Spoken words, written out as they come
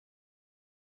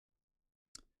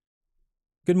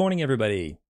Good morning,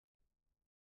 everybody.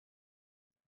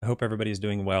 I hope everybody's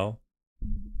doing well.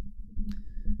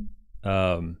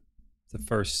 It's the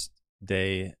first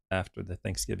day after the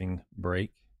Thanksgiving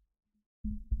break.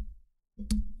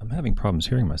 I'm having problems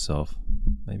hearing myself.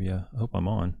 Maybe I hope I'm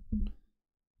on.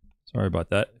 Sorry about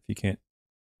that. If you can't,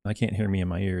 I can't hear me in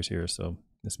my ears here, so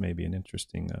this may be an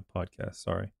interesting podcast.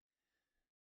 Sorry.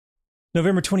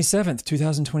 November 27th,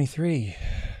 2023.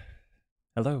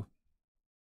 Hello.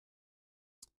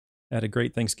 I had a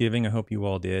great Thanksgiving. I hope you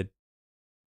all did.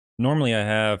 Normally, I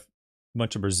have a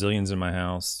bunch of Brazilians in my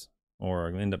house, or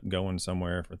I end up going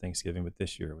somewhere for Thanksgiving. But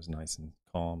this year it was nice and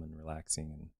calm and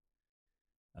relaxing,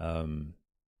 and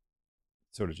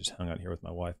sort of just hung out here with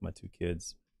my wife, my two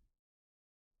kids.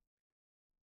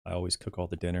 I always cook all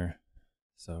the dinner,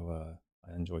 so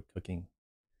I enjoy cooking.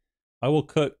 I will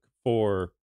cook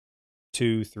for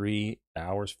 2, 3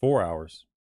 hours, 4 hours.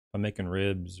 I'm making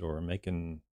ribs or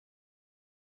making,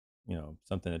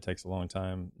 something that takes a long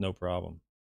time. No problem.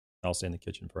 I'll stay in the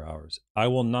kitchen for hours. I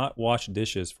will not wash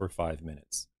dishes for 5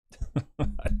 minutes.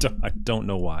 I don't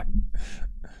know why.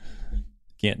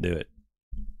 Can't do it.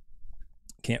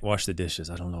 Can't wash the dishes.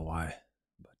 I don't know why,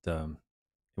 but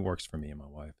it works for me and my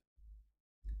wife.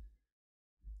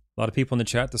 A lot of people in the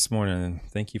chat this morning.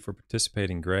 Thank you for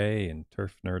participating. Gray and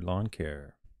Turf Nerd Lawn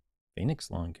Care,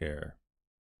 Phoenix Lawn Care,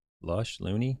 Lush,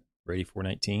 Looney, Brady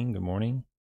 419. Good morning.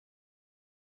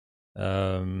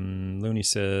 Looney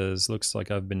says, looks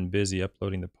like I've been busy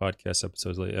uploading the podcast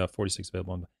episodes lately. 46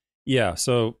 available. Yeah.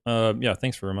 So,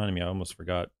 thanks for reminding me. I almost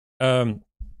forgot.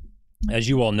 As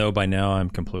you all know by now, I'm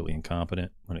completely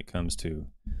incompetent when it comes to,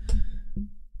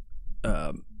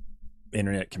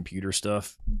 internet computer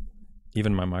stuff.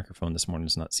 Even my microphone this morning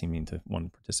is not seeming to want to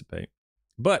participate,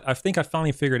 but I think I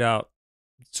finally figured out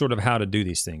sort of how to do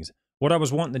these things. What I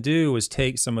was wanting to do was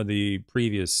take some of the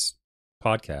previous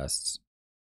podcasts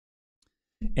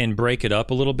and break it up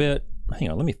a little bit. Hang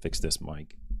on, let me fix this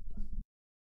mic.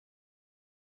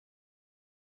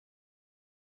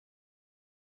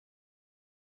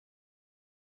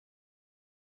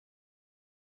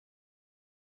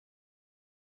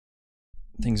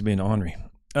 Things being ornery.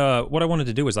 What I wanted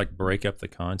to do was like break up the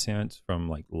content from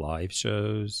like live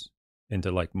shows into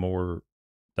like more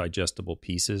digestible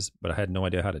pieces, but I had no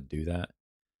idea how to do that.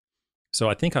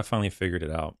 So I think I finally figured it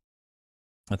out.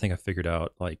 I think I figured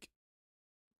out, like,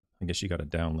 I guess you got to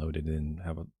download it and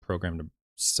have a program to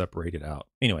separate it out.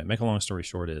 Anyway, make a long story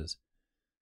short is,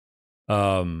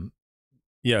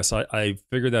 yes, I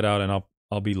figured that out, and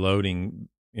I'll be loading,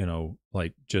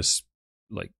 like just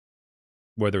like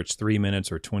whether it's 3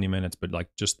 minutes or 20 minutes, but like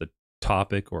just the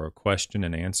topic or a question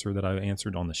and answer that I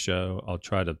answered on the show, I'll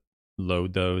try to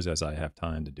load those as I have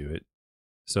time to do it.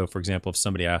 So, for example, if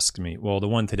somebody asks me, well, the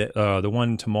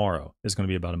one tomorrow is going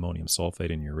to be about ammonium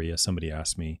sulfate and urea. Somebody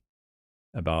asked me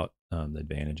about the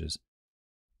advantages,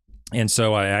 and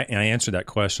so I answered that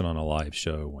question on a live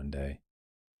show one day,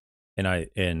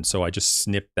 and so I just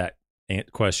snipped that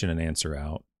question and answer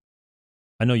out.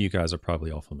 I know you guys are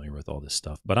probably all familiar with all this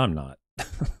stuff, but I'm not.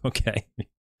 Okay,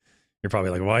 you're probably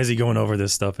like, why is he going over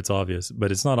this stuff? It's obvious,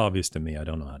 but it's not obvious to me. I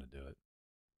don't know how to do it,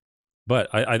 but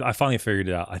I finally figured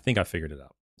it out. I think I figured it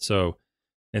out. So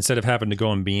instead of having to go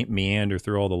and meander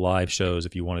through all the live shows,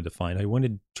 if you wanted to find, hey, when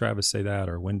did Travis say that,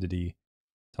 or when did he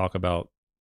talk about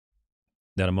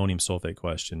that ammonium sulfate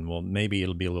question? Well, maybe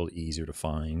it'll be a little easier to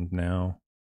find now,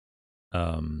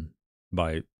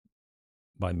 by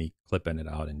me clipping it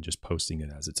out and just posting it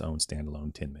as its own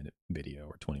standalone 10-minute video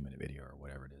or 20-minute video or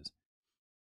whatever it is.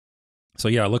 So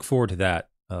yeah, I look forward to that.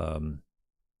 I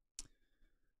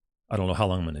don't know how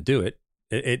long I'm going to do it.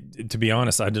 It to be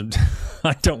honest, I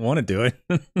don't want to do it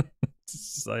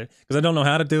because I don't know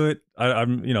how to do it.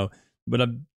 But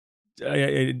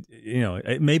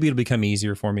maybe it'll become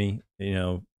easier for me,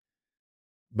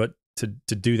 but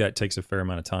to do that takes a fair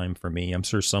amount of time for me. I'm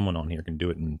sure someone on here can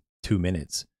do it in 2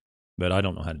 minutes, but I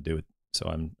don't know how to do it. So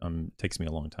it takes me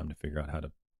a long time to figure out how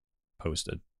to post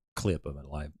a clip of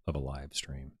a live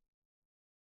stream.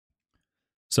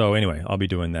 So anyway, I'll be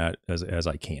doing that as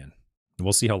I can.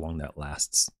 We'll see how long that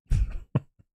lasts.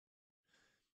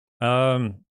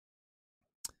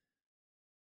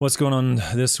 What's going on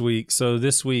this week? So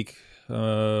this week,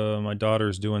 my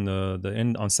daughter's doing the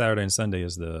end on Saturday and Sunday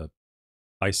is the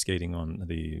ice skating on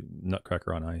the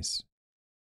Nutcracker on Ice.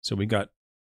 So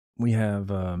we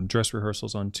have dress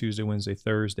rehearsals on Tuesday, Wednesday,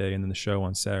 Thursday, and then the show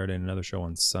on Saturday and another show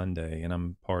on Sunday. And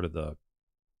I'm part of the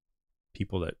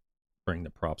people that bring the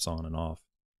props on and off.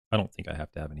 I don't think I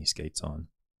have to have any skates on.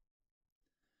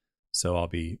 So I'll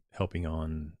be helping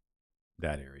on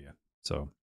that area.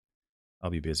 So I'll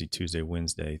be busy Tuesday,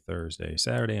 Wednesday, Thursday,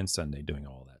 Saturday, and Sunday doing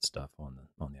all that stuff on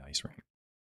the ice rink.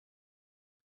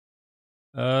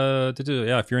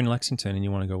 Yeah, if you're in Lexington and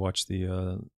you want to go watch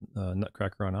the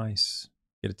Nutcracker on Ice,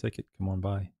 get a ticket. Come on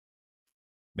by.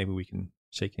 Maybe we can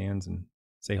shake hands and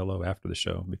say hello after the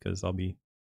show because I'll be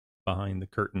behind the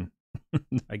curtain.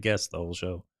 I guess the whole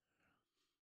show.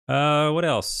 What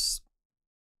else?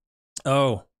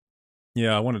 Oh,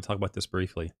 yeah, I wanted to talk about this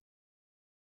briefly.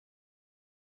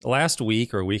 Last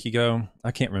week or a week ago,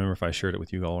 I can't remember if I shared it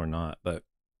with you all or not, but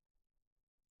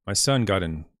my son got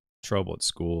in trouble at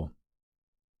school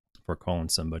for calling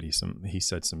somebody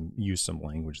used some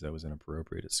language that was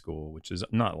inappropriate at school, which is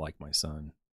not like my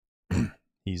son.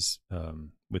 He's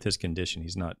with his condition,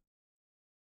 he's not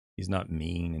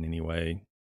mean in any way.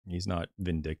 He's not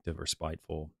vindictive or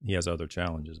spiteful. He has other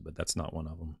challenges, but that's not one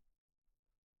of them.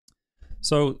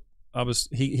 So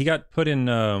he got put in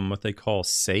what they call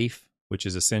safe, which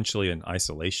is essentially an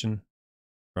isolation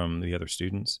from the other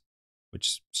students,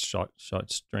 which shot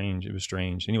strange. It was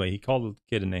strange. Anyway, he called the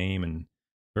kid a name and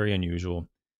very unusual.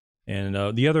 And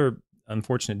the other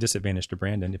unfortunate disadvantage to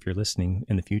Brandon, if you're listening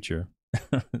in the future,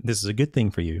 this is a good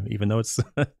thing for you, even though it's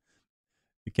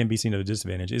it can be seen as a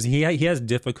disadvantage, is he has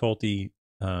difficulty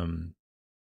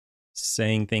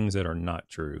saying things that are not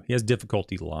true. He has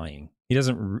difficulty lying.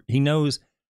 He knows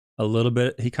a little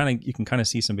bit. You can kind of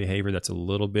see some behavior that's a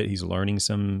little bit, he's learning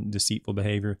some deceitful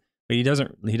behavior, but he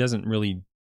doesn't really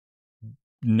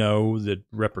know the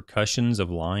repercussions of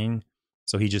lying.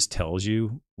 So he just tells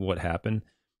you what happened.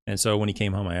 And so when he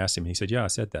came home, I asked him, and he said, "Yeah, I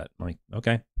said that." I'm like,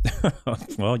 "Okay,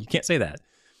 well, you can't say that."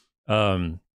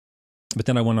 But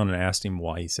then I went on and asked him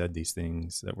why he said these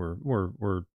things that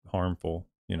were harmful,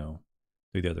 to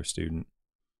the other student.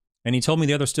 And he told me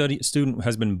the other student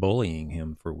has been bullying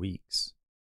him for weeks.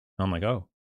 And I'm like, "Oh,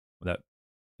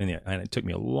 and it took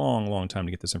me a long, long time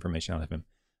to get this information out of him.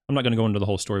 I'm not going to go into the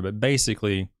whole story, but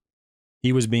basically,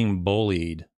 he was being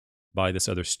bullied by this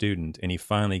other student, and he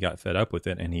finally got fed up with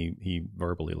it, and he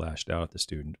verbally lashed out at the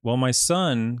student. Well, my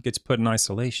son gets put in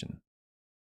isolation,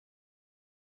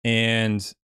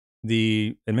 and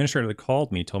the administrator that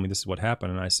called me told me this is what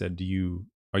happened, and I said,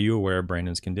 are you aware of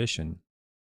Brandon's condition?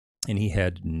 And he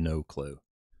had no clue.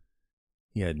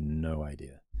 He had no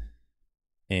idea.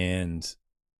 And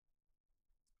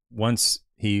once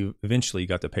he eventually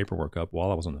got the paperwork up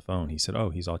while I was on the phone, he said, "Oh,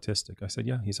 he's autistic." I said,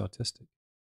 "Yeah, he's autistic."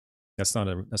 That's not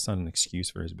an excuse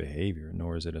for his behavior,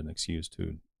 nor is it an excuse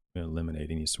to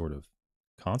eliminate any sort of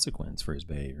consequence for his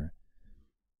behavior.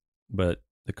 But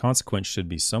the consequence should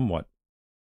be somewhat,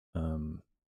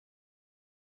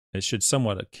 it should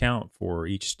somewhat account for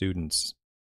each student's,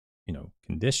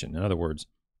 condition. In other words,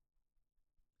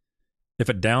 if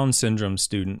a Down syndrome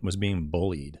student was being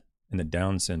bullied and the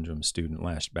Down syndrome student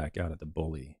lashed back out at the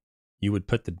bully, you would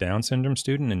put the Down syndrome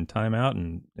student in timeout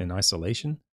and in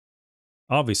isolation?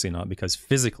 Obviously not, because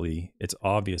physically it's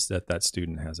obvious that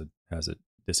student has a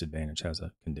disadvantage, has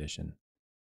a condition.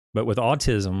 But with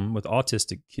autism, with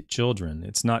autistic children,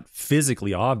 it's not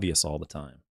physically obvious all the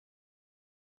time.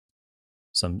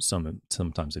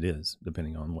 Sometimes it is,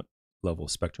 depending on what level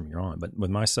of spectrum you're on. But with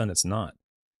my son, it's not.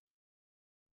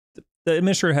 The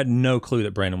administrator had no clue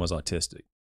that Brandon was autistic,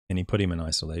 and he put him in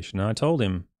isolation. And I told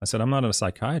him, I said, "I'm not a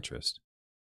psychiatrist,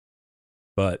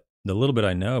 but the little bit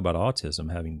I know about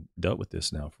autism, having dealt with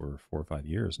this now for 4 or 5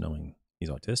 years, knowing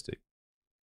he's autistic,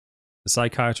 the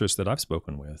psychiatrists that I've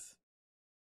spoken with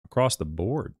across the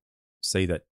board say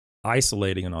that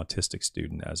isolating an autistic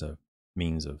student as a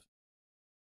means of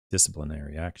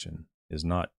disciplinary action is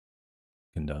not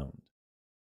condoned."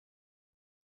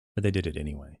 But they did it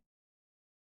anyway.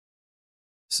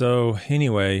 So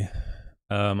anyway,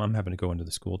 I'm having to go into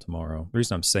the school tomorrow. The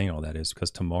reason I'm saying all that is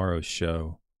because tomorrow's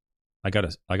show, I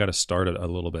gotta start it a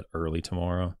little bit early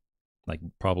tomorrow, like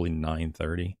probably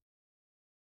 9:30.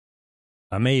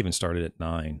 I may even start it at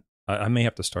 9. I may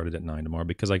have to start it at 9 tomorrow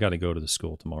because I got to go to the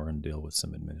school tomorrow and deal with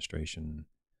some administration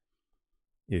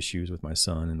issues with my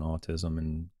son and autism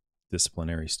and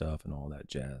disciplinary stuff and all that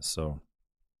jazz. So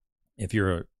if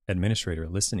you're an administrator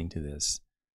listening to this,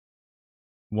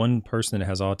 one person that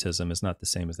has autism is not the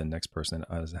same as the next person that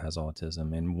has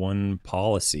autism. And one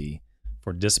policy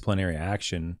for disciplinary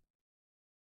action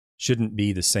shouldn't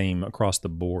be the same across the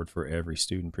board for every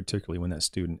student, particularly when that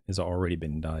student has already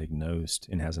been diagnosed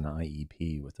and has an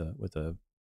IEP with a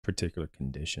particular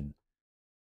condition.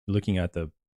 Looking at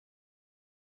the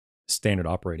standard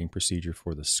operating procedure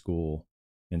for the school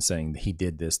and saying he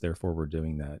did this, therefore we're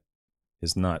doing that,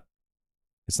 it's not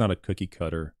a cookie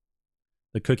cutter.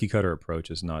 The cookie cutter approach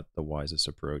is not the wisest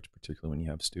approach, particularly when you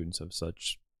have students of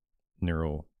such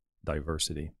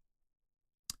neurodiversity.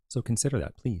 So consider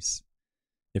that, please.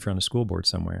 if you're on a school board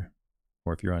somewhere,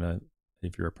 or if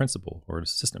you're a principal or an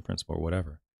assistant principal or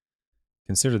whatever,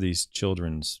 consider these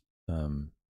children's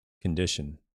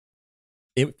condition.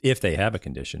 If they have a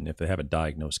condition, if they have a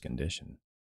diagnosed condition,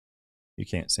 you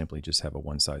can't simply just have a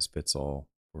one size fits all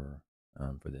for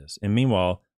this. And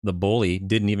meanwhile, the bully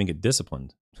didn't even get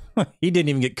disciplined. He didn't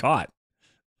even get caught.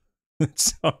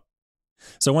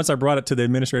 So once I brought it to the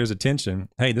administrator's attention,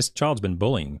 hey, this child's been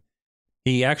bullying.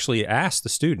 He actually asked the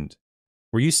student,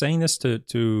 "Were you saying this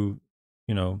to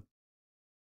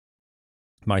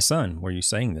my son? Were you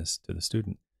saying this to the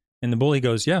student?" And the bully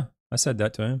goes, "Yeah, I said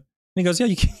that to him." And he goes,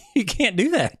 "Yeah, you can't do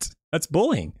that. That's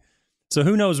bullying." So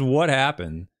who knows what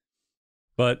happened,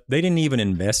 but they didn't even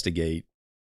investigate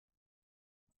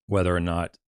whether or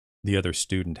not the other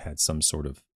student had some sort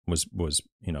of was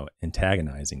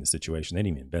antagonizing the situation. They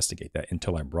didn't even investigate that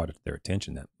until I brought it to their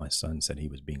attention that my son said he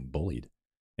was being bullied.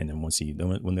 And then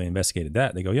when they investigated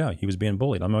that, they go, "Yeah, he was being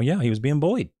bullied." I'm like, "Yeah, he was being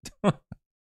bullied."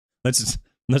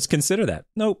 Let's consider that.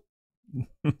 Nope.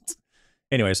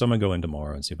 Anyway, so I'm gonna go in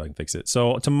tomorrow and see if I can fix it.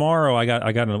 So tomorrow I got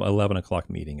an 11 o'clock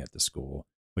meeting at the school,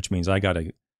 which means I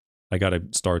gotta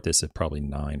start this at probably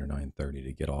 9 or 9:30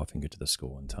 to get off and get to the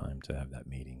school in time to have that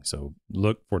meeting. So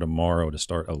look for tomorrow to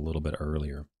start a little bit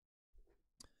earlier.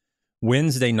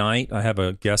 Wednesday night, I have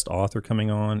a guest author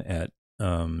coming on at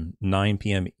 9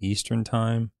 p.m. Eastern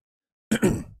time.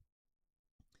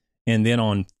 And then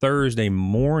on Thursday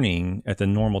morning at the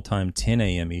normal time, 10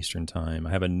 a.m. Eastern time,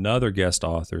 I have another guest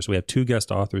author. So we have 2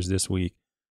 guest authors this week,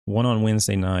 one on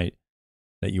Wednesday night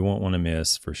that you won't want to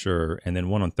miss for sure, and then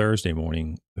one on Thursday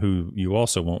morning who you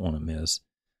also won't want to miss.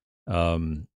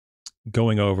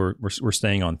 Going over, we're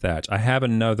staying on thatch. I have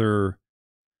another,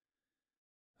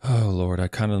 oh Lord, I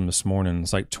counted them this morning.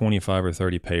 It's like 25 or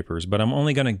 30 papers, but I'm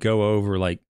only going to go over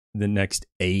like the next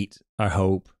 8, I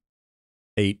hope,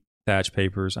 8 thatch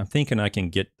papers. I'm thinking I can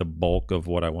get the bulk of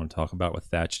what I want to talk about with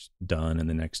thatch done in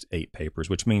the next 8 papers,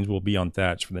 which means we'll be on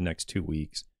thatch for the next 2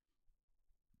 weeks.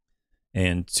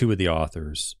 And 2 of the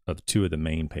authors of 2 of the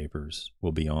main papers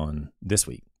will be on this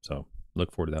week. So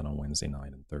look forward to that on Wednesday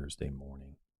night and Thursday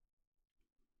morning.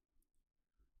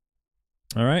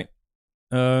 All right.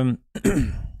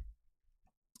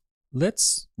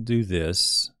 Let's do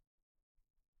this.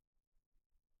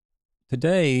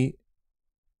 Today,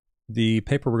 the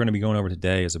paper we're going to be going over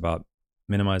today is about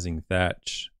minimizing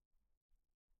thatch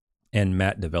and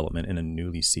mat development in a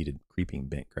newly seeded creeping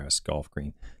bentgrass golf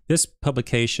green. This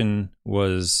publication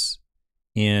was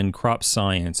in Crop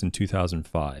Science in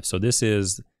 2005. So this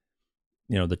is,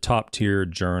 the top tier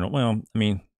journal. Well, I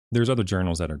mean, there's other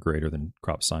journals that are greater than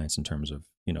Crop Science in terms of,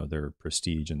 their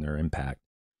prestige and their impact.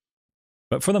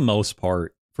 But for the most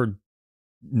part, for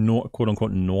quote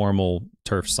unquote normal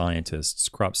turf scientists,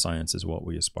 Crop Science is what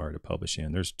we aspire to publish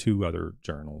in. There's 2 other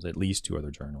journals, at least 2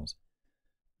 other journals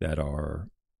that are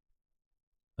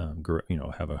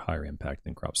have a higher impact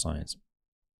than Crop Science.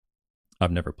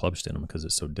 I've never published in them because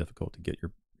it's so difficult to get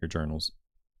your journals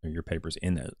or your papers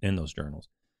in those journals.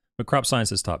 But Crop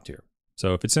Science is top tier.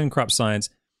 So if it's in Crop Science,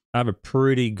 I have a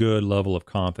pretty good level of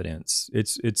confidence.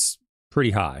 It's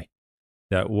pretty high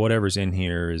that whatever's in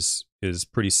here is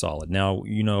pretty solid. Now,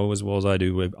 as well as I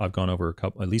do, I've gone over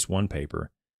at least one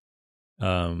paper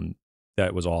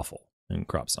that was awful in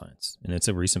Crop Science. And it's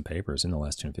a recent paper. It's in the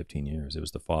last 10 or 15 years. It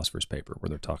was the phosphorus paper where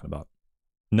they're talking about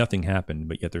nothing happened,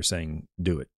 but yet they're saying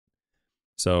do it.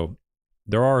 So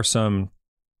there are some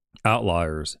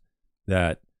outliers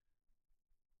that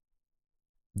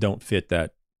don't fit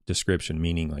that description,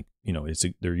 meaning like,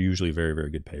 they're usually very,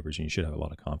 very good papers and you should have a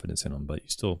lot of confidence in them, but you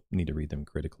still need to read them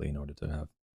critically in order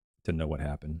to know what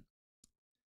happened.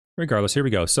 Regardless, here we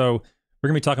go. So we're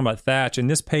going to be talking about thatch. And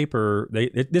this paper,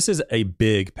 this is a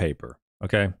big paper,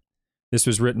 okay? This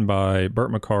was written by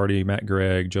Burt McCarty, Matt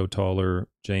Gregg, Joe Toller,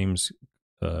 James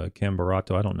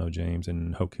Cambarato. I don't know James,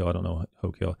 and Hoke Hill. I don't know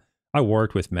Hoke Hill. I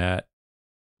worked with Matt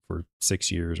for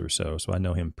 6 years or so I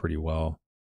know him pretty well.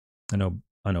 I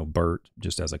know Burt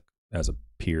just as a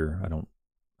peer. I don't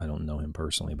know him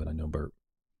personally, but I know Burt.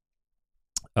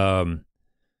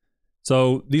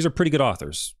 So these are pretty good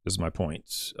authors, is my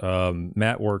point.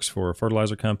 Matt works for a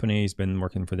fertilizer company. He's been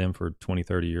working for them for 20,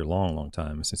 30 years, long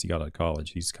time, since he got out of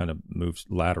college. He's kind of moved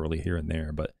laterally here and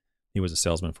there, but he was a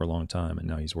salesman for a long time, and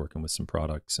now he's working with some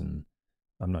products, and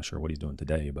I'm not sure what he's doing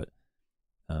today, but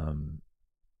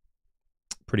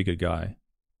pretty good guy,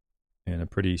 and a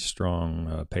pretty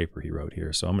strong paper he wrote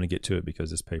here. So I'm going to get to it because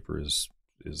this paper is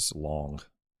long.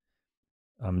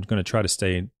 I'm going to try to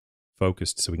stay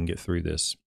focused so we can get through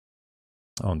this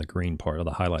on the green part or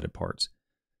the highlighted parts.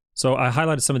 So I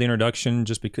highlighted some of the introduction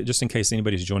just in case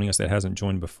anybody's joining us that hasn't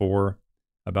joined before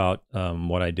about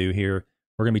what I do here.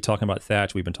 We're going to be talking about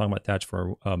thatch. We've been talking about thatch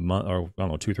for a month, or I don't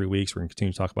know, 2-3 weeks. We're going to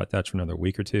continue to talk about thatch for another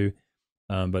week or two.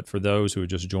 But for those who are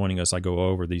just joining us, I go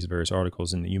over these various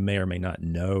articles, and you may or may not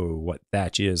know what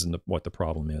thatch is and what the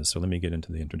problem is. So let me get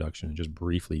into the introduction and just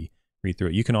briefly read through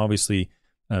it. You can obviously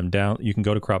you can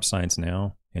go to Crop Science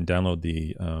now and download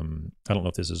the, I don't know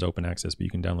if this is open access, but you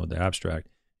can download the abstract.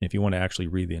 And if you want to actually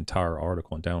read the entire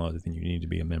article and download it, then you need to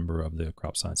be a member of the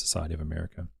Crop Science Society of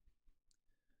America.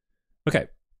 Okay.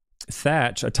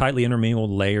 Thatch, a tightly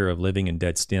intermingled layer of living and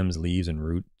dead stems, leaves, and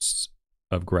roots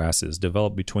of grasses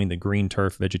developed between the green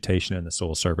turf vegetation and the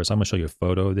soil surface. I'm going to show you a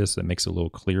photo of this that makes it a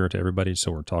little clearer to everybody.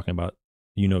 So we're talking about,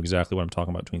 you know exactly what I'm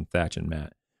talking about between thatch and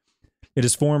mat. It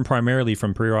is formed primarily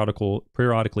from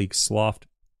periodically sloughed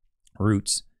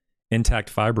roots,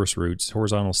 intact fibrous roots,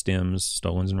 horizontal stems,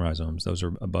 stolons, and rhizomes. Those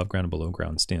are above ground and below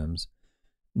ground stems.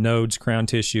 Nodes, crown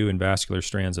tissue, and vascular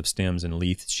strands of stems and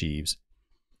leaf sheaves.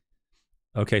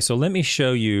 Okay, so let me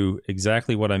show you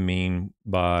exactly what I mean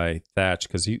by thatch,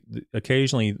 because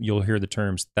occasionally you'll hear the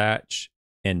terms thatch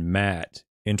and mat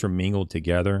intermingled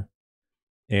together,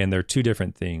 and they're two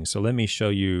different things. So let me show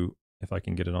you if I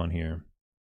can get it on here.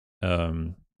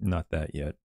 Not that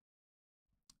yet.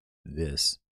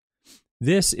 This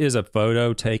is a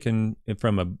photo taken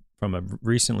from a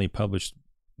recently published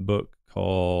book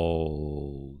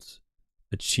called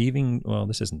Achieving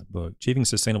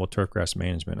Sustainable Turfgrass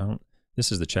Management. This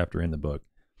is the chapter in the book.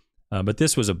 But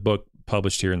this was a book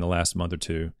published here in the last month or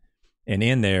two. And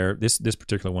in there, this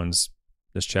particular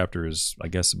this chapter is, I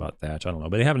guess, about thatch. I don't know.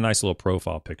 But they have a nice little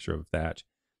profile picture of thatch.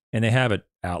 And they have it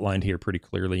outlined here pretty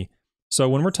clearly. So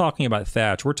when we're talking about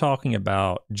thatch, we're talking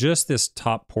about just this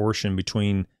top portion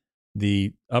between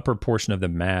the upper portion of the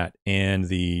mat and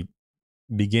the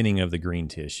beginning of the green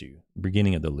tissue,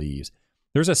 beginning of the leaves.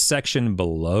 There's a section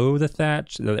below the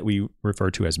thatch that we refer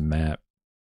to as mat.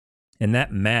 And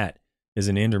that mat is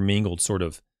an intermingled sort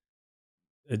of,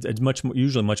 it's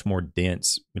usually much more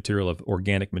dense material of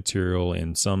organic material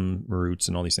and some roots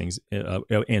and all these things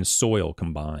and soil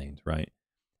combined, right?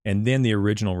 And then the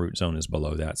original root zone is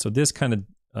below that. So this kind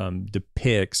of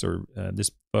depicts, or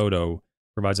this photo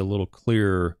provides a little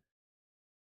clearer,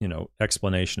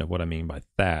 explanation of what I mean by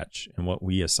thatch and what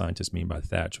we as scientists mean by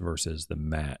thatch versus the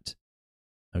mat.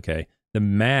 Okay. The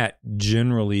mat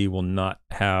generally will not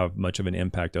have much of an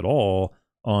impact at all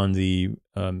on the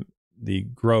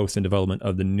growth and development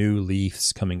of the new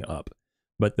leaves coming up.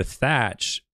 But the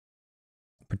thatch,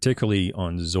 particularly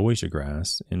on zoysia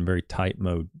grass in very tight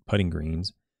mode putting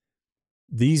greens,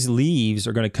 these leaves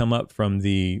are going to come up from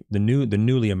the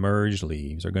newly emerged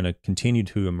leaves are going to continue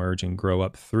to emerge and grow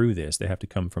up through this. They have to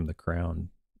come from the crown,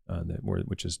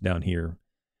 which is down here.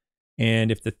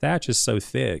 And if the thatch is so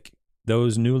thick,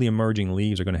 those newly emerging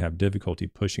leaves are going to have difficulty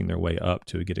pushing their way up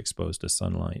to get exposed to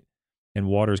sunlight. And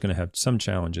water is going to have some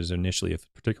challenges initially,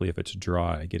 particularly if it's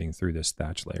dry, getting through this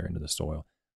thatch layer into the soil.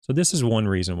 So this is one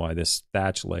reason why this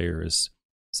thatch layer is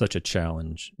such a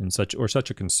challenge and such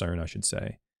a concern, I should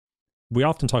say. We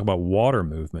often talk about water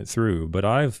movement through, but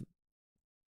I've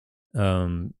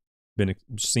been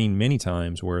seen many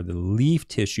times where the leaf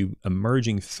tissue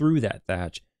emerging through that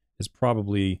thatch is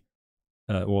probably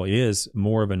is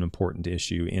more of an important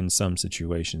issue in some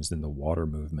situations than the water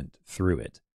movement through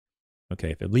it.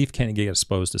 Okay, if a leaf can't get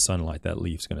exposed to sunlight, that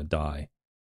leaf's going to die,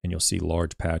 and you'll see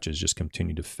large patches just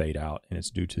continue to fade out, and it's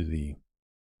due to the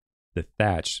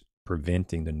thatch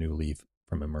preventing the new leaf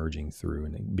from emerging through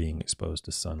and being exposed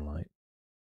to sunlight.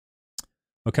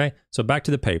 Okay, so back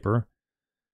to the paper.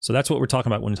 So that's what we're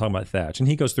talking about when we're talking about thatch. And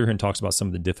he goes through here and talks about some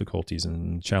of the difficulties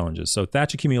and challenges. So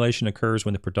thatch accumulation occurs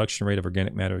when the production rate of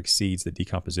organic matter exceeds the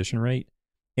decomposition rate.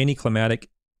 Any climatic,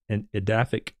 and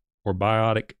edaphic, or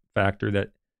biotic factor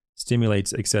that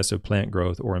stimulates excessive plant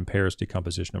growth or impairs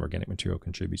decomposition of organic material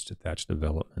contributes to thatch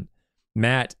development.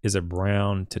 Mat is a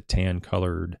brown to tan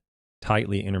colored,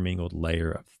 tightly intermingled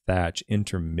layer of thatch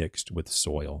intermixed with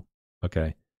soil.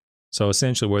 Okay. So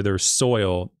essentially where there's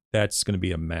soil, that's going to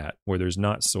be a mat. Where there's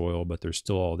not soil, but there's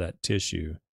still all that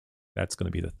tissue, that's going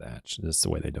to be the thatch. That's the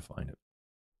way they define it.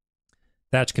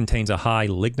 Thatch contains a high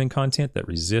lignin content that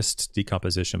resists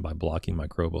decomposition by blocking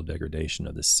microbial degradation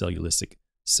of the cellulosic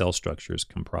cell structures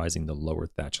comprising the lower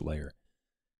thatch layer.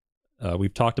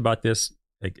 We've talked about this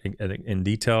in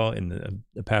detail in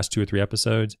the past 2 or 3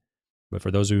 episodes, but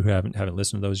for those who haven't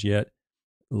listened to those yet,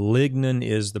 lignin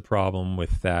is the problem with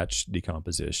thatch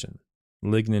decomposition.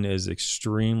 Lignin is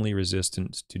extremely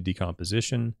resistant to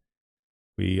decomposition.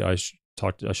 I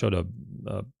showed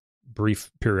a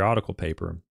brief periodical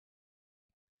paper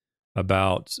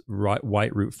about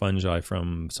white root fungi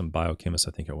from some biochemists,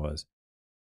 I think it was.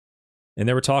 And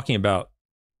they were talking about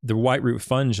the whiteroot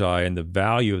fungi and the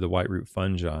value of the whiteroot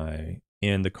fungi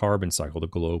in the carbon cycle, the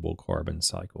global carbon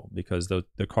cycle, because the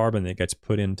carbon that gets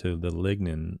put into the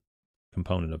lignin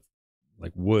component of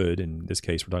like wood, in this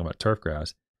case we're talking about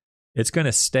turfgrass, it's going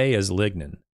to stay as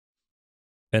lignin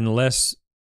unless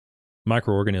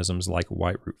microorganisms like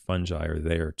whiteroot fungi are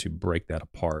there to break that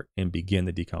apart and begin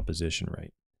the decomposition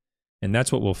rate. And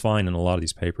that's what we'll find in a lot of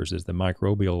these papers is the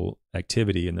microbial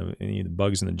activity and the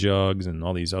bugs in the jugs and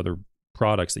all these other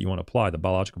products that you want to apply, the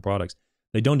biological products.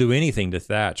 They don't do anything to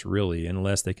thatch really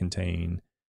unless they contain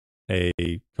a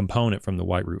component from the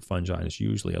whiteroot fungi, and it's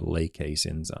usually a lacase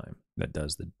enzyme that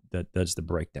does the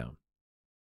breakdown.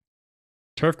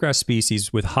 Turfgrass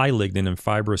species with high lignin and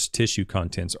fibrous tissue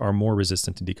contents are more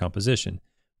resistant to decomposition.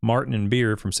 Martin and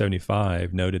Beer from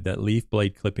 75 noted that leaf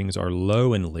blade clippings are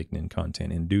low in lignin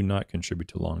content and do not contribute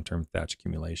to long-term thatch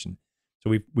accumulation.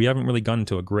 So we haven't really gone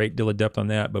into a great deal of depth on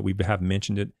that, but we have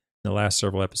mentioned it in the last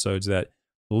several episodes that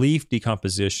leaf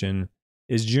decomposition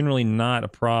is generally not a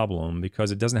problem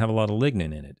because it doesn't have a lot of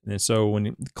lignin in it. And so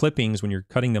when clippings, when you're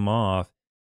cutting them off,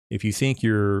 if you think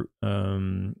you're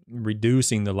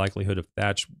reducing the likelihood of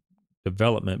thatch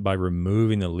development by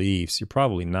removing the leaves, you're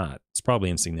probably not. It's probably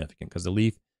insignificant because the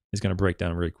leaf is going to break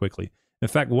down very quickly. In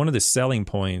fact, one of the selling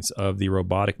points of the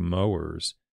robotic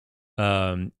mowers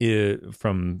from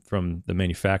the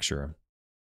manufacturer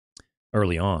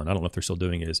early on, I don't know if they're still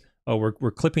doing it, is,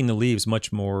 we're clipping the leaves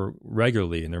much more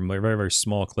regularly, and they're very, very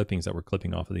small clippings that we're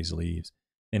clipping off of these leaves,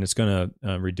 and it's going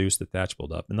to reduce the thatch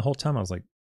buildup. And the whole time I was like,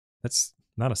 that's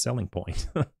not a selling point.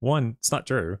 One, it's not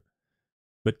true,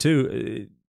 but two,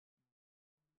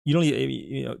 you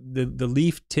don't. The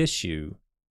leaf tissue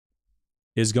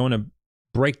is going to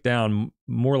break down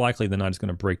more likely than not. It's going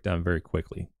to break down very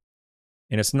quickly,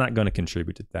 and it's not going to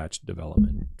contribute to thatch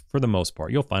development for the most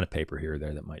part. You'll find a paper here or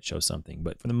there that might show something,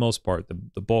 but for the most part,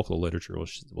 the bulk of the literature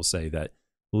will say that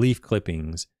leaf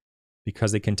clippings,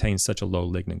 because they contain such a low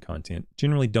lignin content,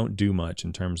 generally don't do much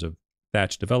in terms of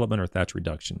thatch development or thatch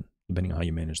reduction, depending on how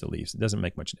you manage the leaves. It doesn't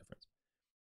make much difference.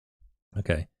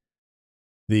 Okay.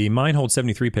 The Meinhold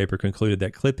 73 paper concluded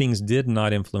that clippings did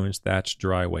not influence thatch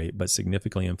dry weight, but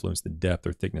significantly influenced the depth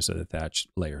or thickness of the thatch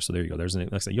layer. So there you go.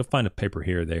 Like I said, you'll find a paper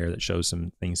here or there that shows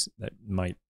some things that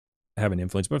might have an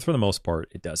influence, but for the most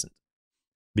part, it doesn't,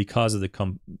 because of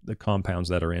the compounds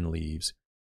that are in leaves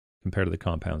compared to the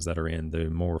compounds that are in the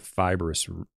more fibrous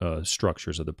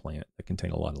structures of the plant that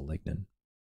contain a lot of lignin.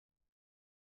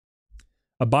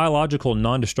 A biological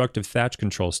non-destructive thatch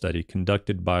control study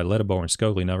conducted by Ledebour and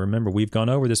Scogley. Now remember, we've gone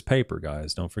over this paper,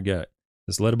 guys. Don't forget.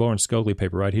 This Ledebour and Scogley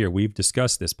paper right here, we've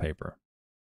discussed this paper.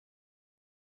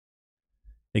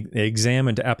 They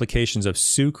examined applications of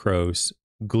sucrose,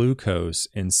 glucose,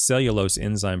 and cellulose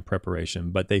enzyme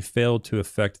preparation, but they failed to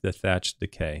affect the thatch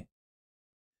decay.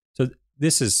 So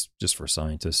this is just for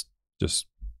scientists. Just,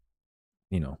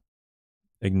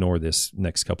 ignore this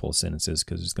next couple of sentences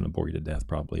because it's going to bore you to death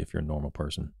probably if you're a normal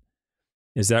person.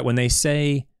 Is that when they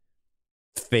say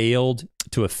failed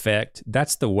to affect,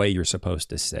 that's the way you're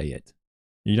supposed to say it.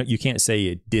 You can't say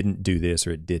it didn't do this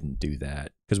or it didn't do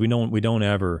that, because we don't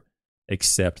ever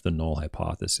accept the null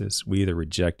hypothesis. We either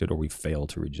reject it or we fail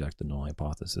to reject the null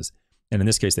hypothesis. And in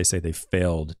this case, they say they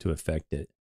failed to affect it.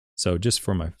 So just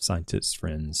for my scientist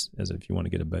friends, as if you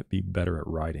want to be better at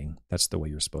writing, that's the way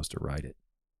you're supposed to write it.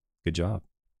 Good job,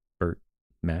 Bert,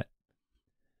 Matt.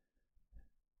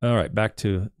 All right, back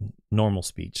to normal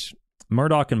speech.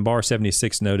 Murdoch and Barr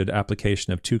 76 noted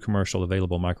application of two commercial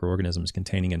available microorganisms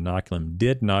containing inoculum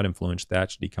did not influence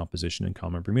thatch decomposition in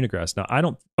common Bermuda grass. Now,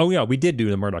 we did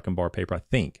do the Murdoch and Barr paper, I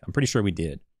think. I'm pretty sure we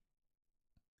did.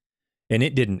 And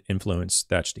it didn't influence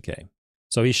thatch decay.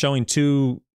 So he's showing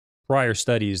two prior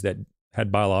studies that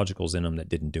had biologicals in them that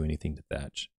didn't do anything to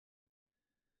thatch.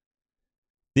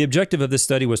 The objective of this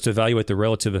study was to evaluate the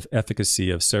relative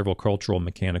efficacy of several cultural,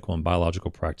 mechanical, and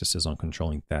biological practices on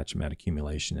controlling thatch mat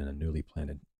accumulation in a newly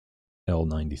planted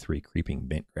L93 creeping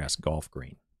bentgrass golf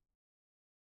green.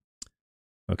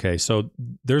 Okay, so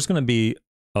there's going to be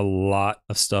a lot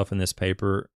of stuff in this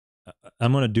paper.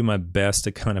 I'm going to do my best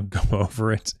to kind of go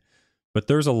over it, but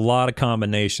there's a lot of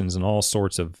combinations and all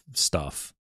sorts of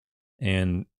stuff.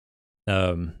 And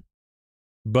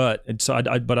But I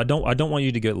don't want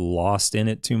you to get lost in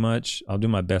it too much. I'll do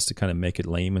my best to kind of make it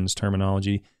layman's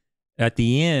terminology. At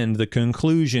the end, the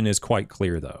conclusion is quite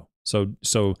clear, though.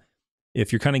 So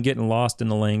if you're kind of getting lost in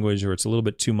the language or it's a little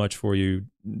bit too much for you,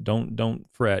 don't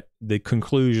fret. The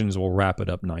conclusions will wrap it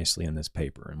up nicely in this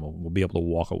paper, and we'll be able to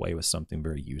walk away with something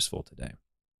very useful today.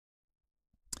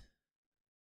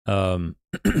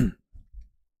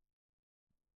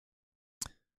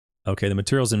 Okay, the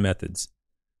materials and methods.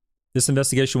 This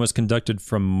investigation was conducted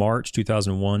from March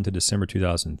 2001 to December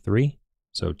 2003,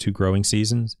 so 2 growing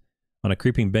seasons, on a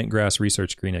creeping bentgrass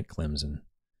research green at Clemson.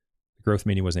 The growth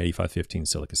median was an 8515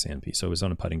 silica sand piece, so it was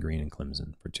on a putting green in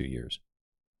Clemson for 2 years.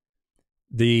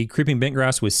 The creeping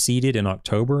bentgrass was seeded in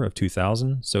October of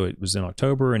 2000, so it was in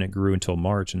October and it grew until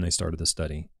March, and they started the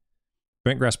study.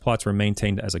 Bentgrass plots were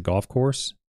maintained as a golf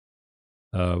course,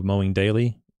 mowing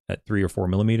daily at 3 or 4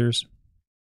 millimeters,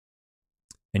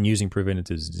 and using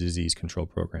preventative disease control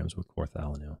programs with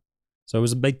chlorthalonil. So it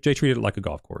was they treated it like a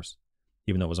golf course,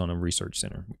 even though it was on a research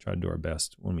center. We try to do our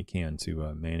best when we can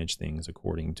to manage things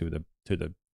according to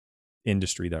the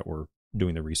industry that we're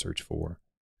doing the research for.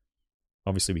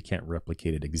 Obviously, we can't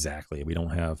replicate it exactly. We don't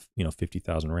have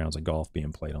 50,000 rounds of golf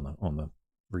being played on the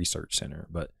research center,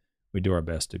 but we do our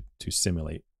best to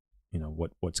simulate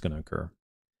what's going to occur.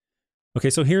 Okay,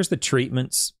 so here's the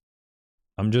treatments.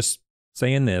 I'm just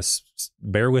saying this.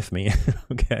 Bear with me,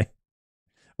 okay?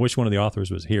 Which one of the authors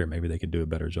was here? Maybe they could do a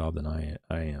better job than I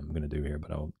am going to do here,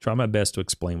 but I'll try my best to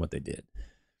explain what they did.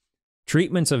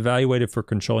 Treatments evaluated for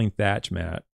controlling thatch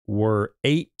mat were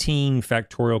 18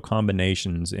 factorial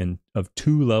combinations of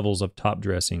 2 levels of top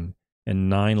dressing and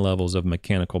 9 levels of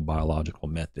mechanical biological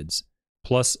methods,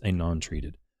 plus a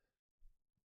non-treated.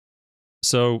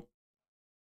 So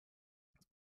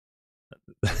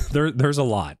there's a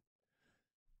lot.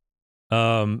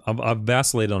 I've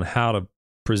vacillated on how to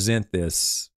present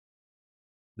this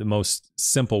the most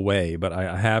simple way, but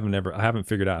I haven't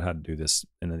figured out how to do this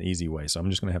in an easy way. So I'm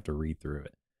just going to have to read through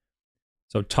it.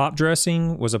 So top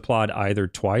dressing was applied either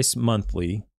twice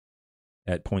monthly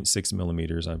at 0.6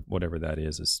 millimeters, whatever that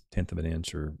is 1/10 of an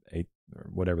inch or 1/8 or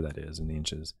whatever that is in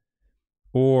inches,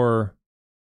 or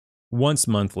once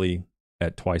monthly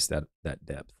at twice that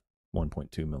depth,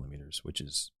 1.2 millimeters, which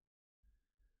is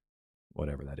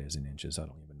whatever that is in inches. I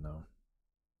don't even know.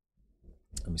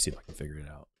 Let me see if I can figure it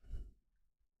out.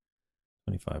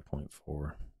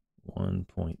 25.4,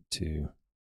 1.2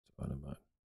 divided by.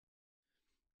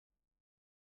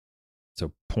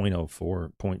 So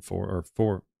 0.04, 0.4, or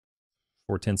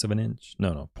 4/10 of an inch?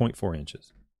 No, 0.4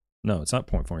 inches. No, it's not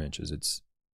 0.4 inches. It's,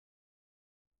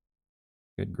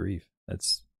 good grief.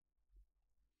 That's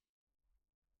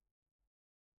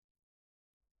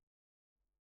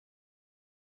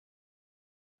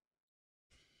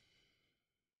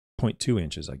 0.2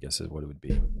 inches, I guess is what it would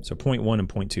be. So 0.1 and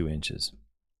 0.2 inches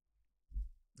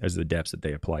as the depths that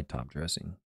they applied top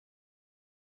dressing.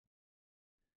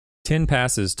 10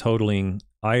 passes totaling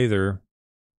either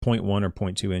 0.1 or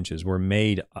 0.2 inches were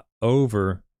made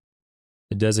over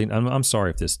the designated. I'm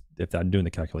sorry if I'm doing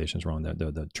the calculations wrong.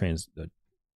 The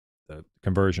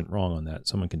conversion wrong on that.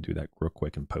 Someone can do that real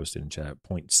quick and post it in chat.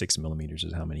 0.6 millimeters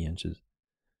is how many inches?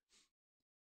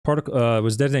 Particle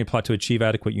was designated plot to achieve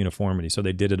adequate uniformity. So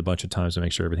they did it a bunch of times to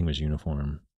make sure everything was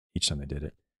uniform each time they did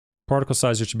it. Particle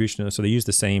size distribution. So they used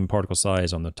the same particle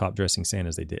size on the top dressing sand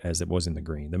as it was in the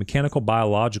green. The mechanical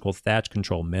biological thatch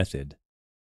control method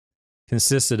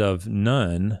consisted of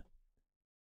none,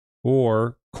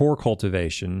 or core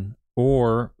cultivation,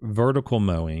 or vertical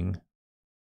mowing,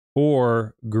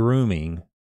 or grooming,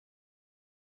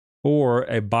 or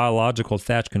a biological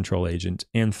thatch control agent,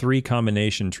 and 3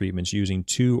 combination treatments using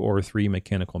 2 or 3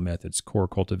 mechanical methods: core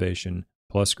cultivation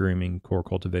plus grooming, core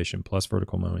cultivation plus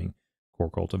vertical mowing, core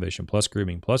cultivation plus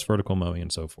grooming plus vertical mowing,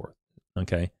 and so forth.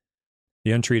 Okay.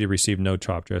 The untreated received no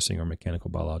top dressing or mechanical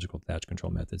biological thatch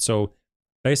control method. So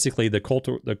basically the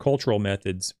cultural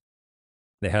methods,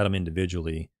 they had them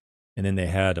individually, and then they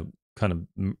had a kind of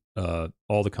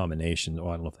all the combinations. Oh,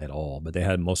 I don't know if they had all, but they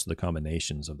had most of the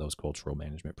combinations of those cultural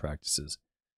management practices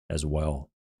as well.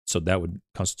 So that would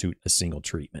constitute a single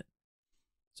treatment.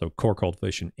 So core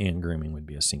cultivation and grooming would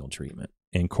be a single treatment,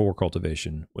 and core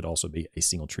cultivation would also be a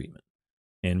single treatment,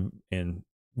 and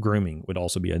grooming would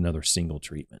also be another single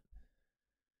treatment.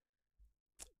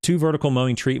 2 vertical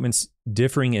mowing treatments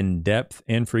differing in depth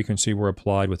and frequency were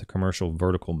applied with a commercial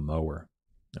vertical mower.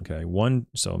 Okay,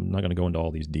 so I'm not going to go into all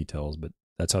these details, but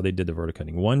that's how they did the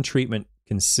verticutting. 1 treatment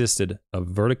consisted of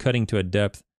verticutting to a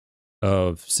depth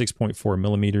of 6.4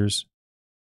 millimeters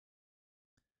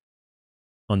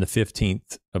on the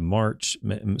 15th of March.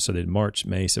 So they did March,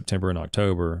 May, September, and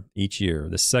October each year.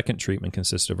 The second treatment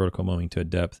consisted of vertical mowing to a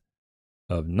depth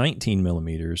of 19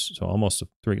 millimeters, so almost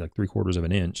 3/4 of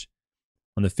an inch,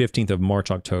 on the 15th of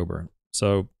March, October.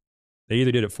 So they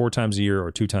either did it 4 times a year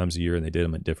or 2 times a year, and they did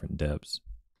them at different depths,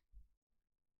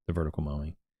 the vertical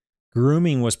mowing.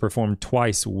 Grooming was performed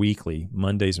twice weekly,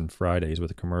 Mondays and Fridays,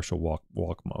 with a commercial walk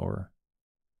mower.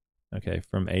 Okay,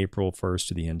 from April 1st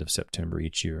to the end of September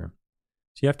each year.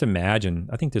 So you have to imagine,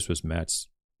 I think this was Matt's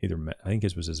I think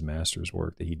this was his master's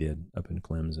work that he did up in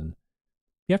Clemson.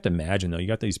 You have to imagine, though, you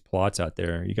got these plots out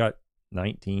there. You got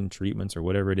 19 treatments or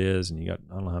whatever it is, and you got,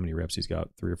 I don't know how many reps he's got,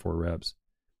 3 or 4 reps,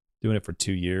 doing it for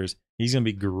 2 years. He's going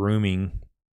to be grooming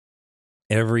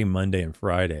every Monday and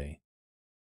Friday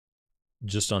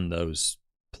just on those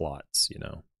plots, you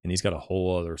know. And he's got a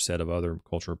whole other set of other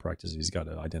cultural practices he's got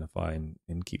to identify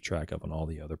and keep track of on all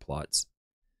the other plots.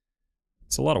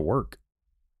 It's a lot of work.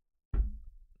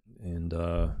 And,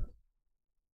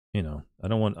 you know, I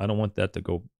don't want that to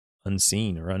go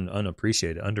unseen or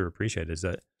unappreciated, underappreciated, is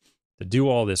that to do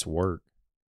all this work,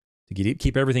 to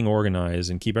keep everything organized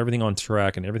and keep everything on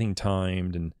track and everything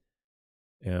timed, and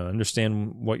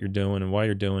understand what you're doing and why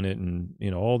you're doing it, and, you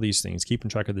know, all these things,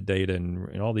 keeping track of the data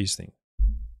and all these things.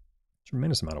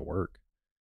 Tremendous amount of work.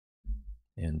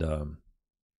 And,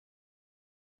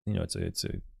 you know,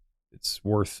 it's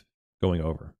worth going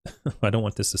over. I don't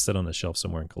want this to sit on a shelf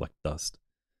somewhere and collect dust.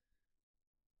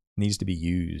 It needs to be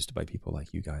used by people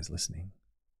like you guys listening.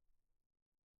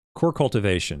 Core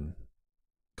cultivation.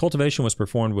 Cultivation was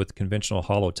performed with conventional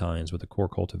hollow tines with a core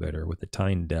cultivator with a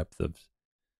tine depth of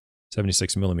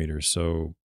 76 millimeters,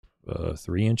 so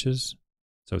 3 inches.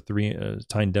 So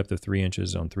tine depth of 3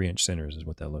 inches on 3-inch centers is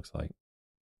what that looks like.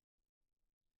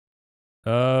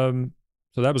 So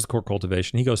that was the core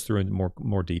cultivation. He goes through in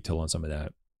more detail on some of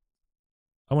that.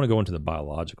 I want to go into the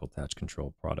biological thatch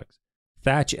control products.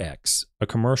 Thatch X, a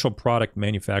commercial product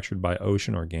manufactured by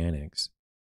Ocean Organics,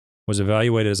 was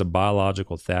evaluated as a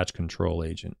biological thatch control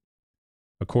agent.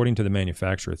 According to the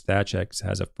manufacturer, Thatch X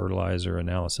has a fertilizer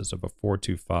analysis of a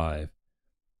 425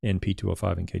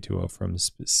 N-P2O5 and K2O from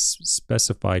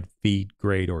specified feed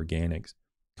grade organics,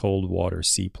 cold water,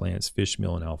 sea plants, fish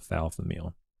meal, and alfalfa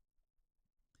meal.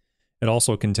 It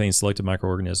also contains selected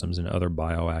microorganisms and other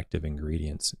bioactive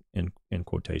ingredients, in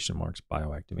quotation marks,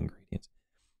 bioactive ingredients,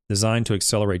 designed to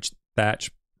accelerate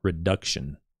thatch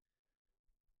reduction.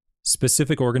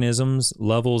 Specific organisms,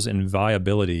 levels, and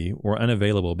viability were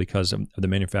unavailable because of the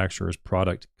manufacturer's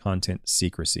product content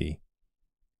secrecy.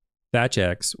 Thatch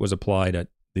X was applied at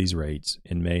these rates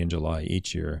in May and July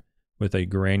each year with a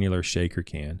granular shaker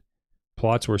can.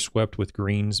 Plots were swept with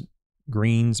greens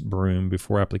broom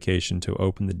before application to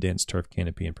open the dense turf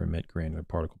canopy and permit granular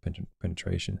particle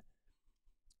penetration.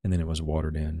 And then it was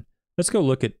watered in. Let's go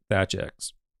look at Thatch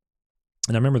X.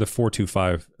 And I remember the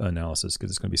 425 analysis because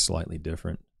it's going to be slightly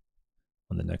different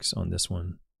on this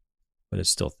one, but it's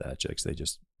still Thatch X. They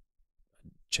just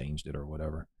changed it or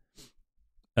whatever.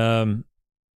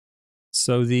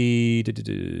 So the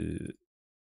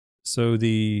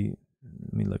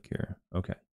let me look here.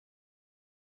 Okay.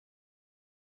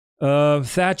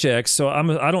 Thatch X. So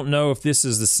I don't know if this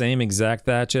is the same exact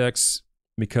Thatch X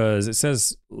because it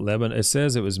says Lebanon. It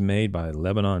says it was made by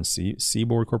Lebanon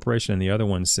Seaboard Corporation, and the other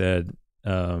one said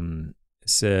it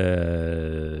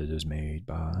was made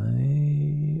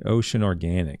by Ocean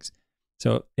Organics.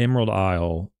 So Emerald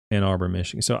Isle, Ann Arbor,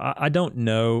 Michigan. So I don't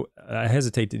know. I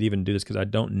hesitate to even do this because I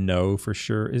don't know for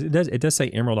sure. It does say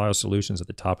Emerald Isle Solutions at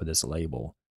the top of this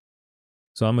label.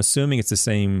 So I'm assuming it's the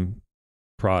same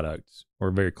product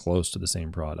or very close to the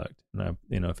same product. And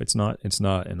if it's not, it's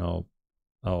not, and I'll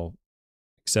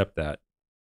accept that.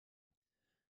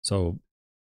 So,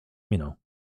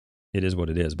 it is what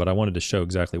it is, but I wanted to show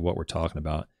exactly what we're talking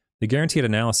about. The guaranteed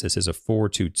analysis is a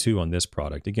 422 on this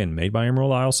product. Again, made by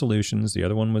Emerald Isle Solutions. The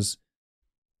other one was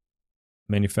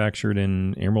manufactured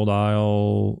in Emerald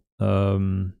Isle,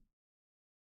 or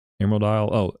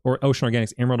Ocean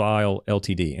Organics Emerald Isle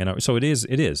Ltd. And so it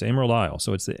is Emerald Isle.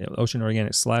 So it's the Ocean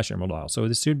Organics / Emerald Isle. So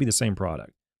this should be the same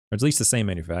product, or at least the same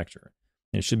manufacturer.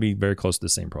 And it should be very close to the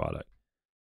same product.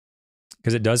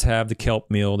 Because it does have the kelp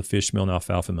meal, the fish meal, and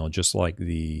alfalfa meal, just like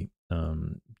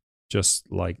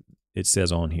it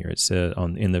says on here. It says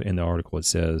in the article, it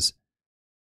says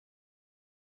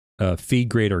feed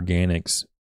grade organics,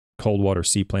 cold water,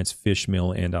 sea plants, fish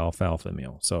meal, and alfalfa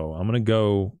meal. So I'm going to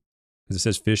go, because it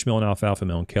says fish meal and alfalfa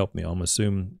meal and kelp meal. I'm going to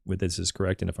assume that this is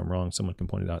correct, and if I'm wrong, someone can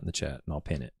point it out in the chat, and I'll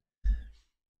pin it.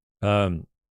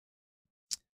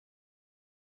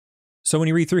 So when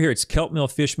you read through here, it's kelp meal,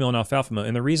 fish meal, and alfalfa meal.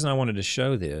 And the reason I wanted to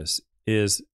show this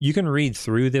is you can read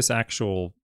through this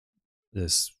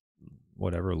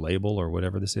whatever label or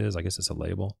whatever this is. I guess it's a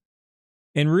label.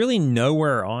 And really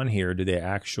nowhere on here do they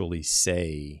actually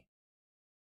say,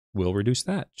 we'll reduce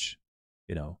thatch,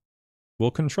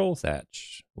 we'll control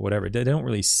thatch, whatever. They don't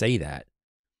really say that.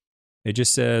 It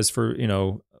just says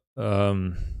in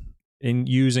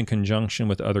use in conjunction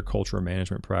with other cultural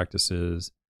management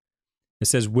practices. It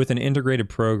says with an integrated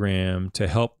program to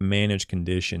help manage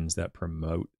conditions that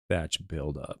promote thatch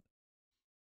buildup.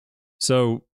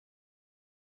 So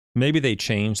Maybe they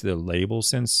changed the label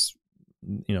since,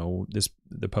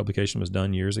 the publication was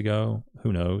done years ago.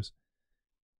 Who knows?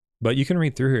 But you can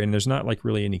read through here, and there's not like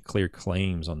really any clear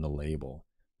claims on the label.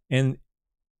 And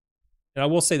I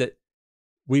will say that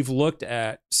we've looked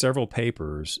at several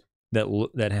papers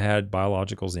that had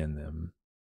biologicals in them,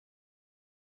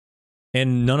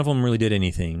 and none of them really did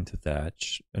anything to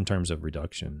thatch in terms of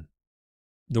reduction.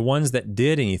 The ones that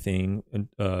did anything,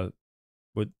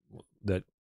 that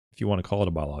if you want to call it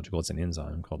a biological, it's an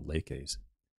enzyme called lacase.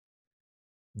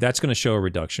 That's going to show a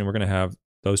reduction. We're going to have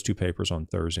those two papers on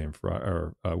Thursday and Friday,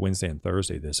 or Wednesday and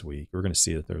Thursday this week. We're going to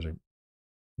see that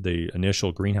the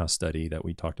initial greenhouse study that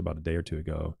we talked about a day or two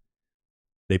ago.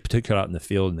 They took it out in the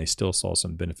field, and they still saw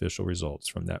some beneficial results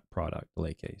from that product,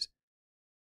 lacase.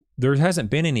 There hasn't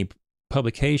been any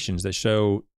publications that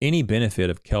show any benefit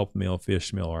of kelp meal,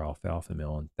 fish meal, or alfalfa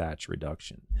meal in thatch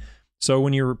reduction. So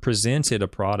when you're presented a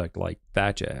product like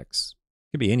Thatch X,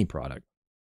 it could be any product,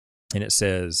 and it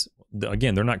says,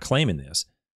 again, they're not claiming this,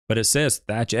 but it says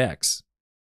Thatch X.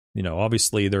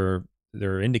 Obviously they're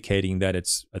indicating that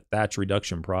it's a thatch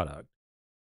reduction product.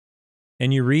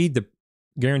 And you read the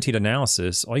guaranteed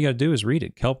analysis, all you got to do is read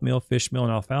it: kelp meal, fish meal,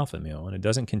 and alfalfa meal, and it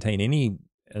doesn't contain any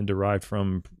derived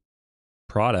from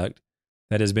product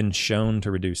that has been shown to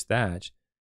reduce thatch.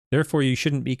 Therefore, you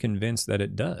shouldn't be convinced that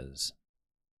it does,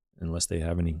 unless they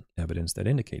have any evidence that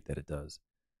indicate that it does,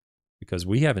 because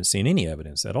we haven't seen any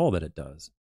evidence at all that it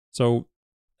does. So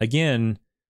again,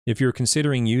 if you're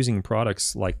considering using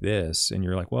products like this and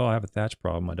you're like, well, I have a thatch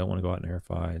problem, I don't want to go out and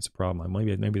airify, it's a problem,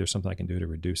 maybe there's something I can do to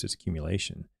reduce its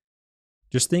accumulation,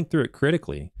 just think through it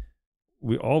critically.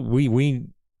 We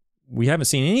haven't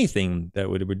seen anything that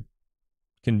would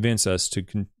convince us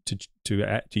to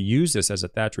use this as a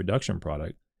thatch reduction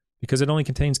product, because it only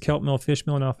contains kelp meal, fish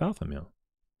meal, and alfalfa meal.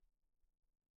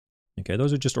 Okay,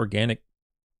 those are just organic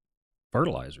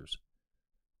fertilizers.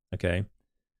 Okay,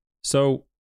 so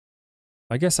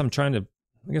I guess my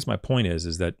point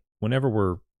is that whenever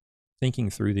we're thinking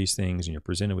through these things and you're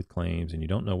presented with claims and you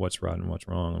don't know what's right and what's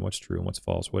wrong and what's true and what's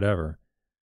false, whatever,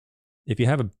 if you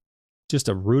have just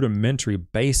a rudimentary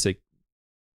basic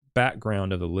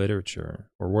background of the literature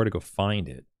or where to go find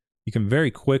it, you can very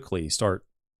quickly start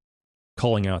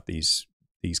calling out these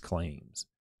claims.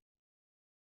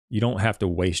 You don't have to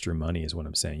waste your money, is what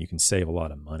I'm saying. You can save a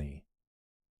lot of money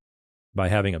by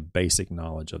having a basic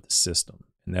knowledge of the system.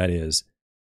 And that is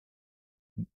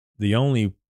the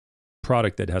only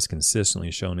product that has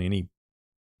consistently shown any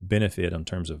benefit in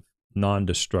terms of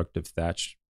non-destructive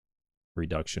thatch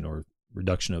reduction or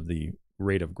reduction of the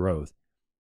rate of growth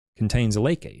contains a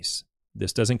lacase.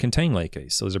 This doesn't contain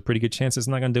lacase, so there's a pretty good chance it's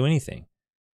not going to do anything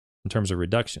in terms of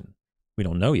reduction. We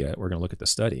don't know yet. We're going to look at the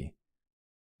study.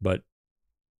 But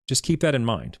just keep that in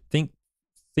mind. Think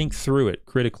through it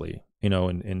critically,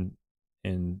 and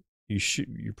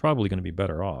you're probably going to be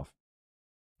better off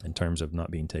in terms of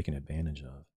not being taken advantage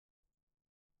of.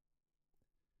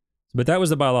 But that was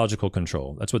the biological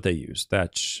control. That's what they use,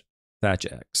 Thatch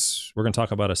X. We're going to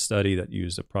talk about a study that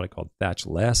used a product called Thatch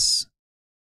Less.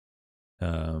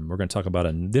 We're going to talk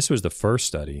about this was the first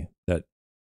study that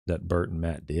Bert and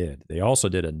Matt did. They also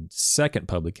did a second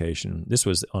publication. This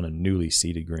was on a newly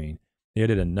seeded green. They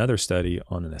did another study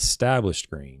on an established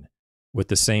green with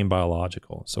the same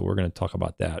biological. So we're going to talk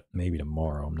about that maybe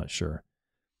tomorrow. I'm not sure.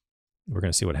 We're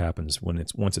going to see what happens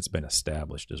once it's been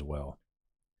established as well.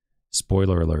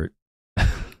 Spoiler alert.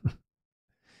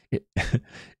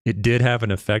 It did have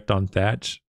an effect on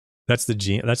thatch. That's the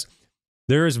gene.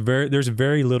 There's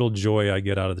very little joy I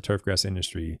get out of the turfgrass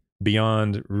industry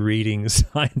beyond reading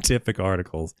scientific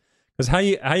articles. Because how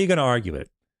you going to argue it?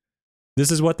 This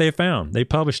is what they found. They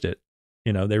published it.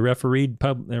 They refereed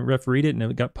it, and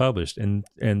it got published. And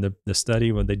the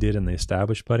study what they did in the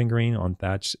established putting green on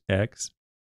Thatch X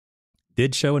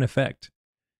did show an effect.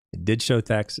 It did show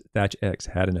Thatch X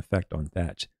had an effect on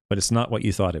thatch, but it's not what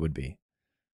you thought it would be.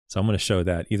 So I'm going to show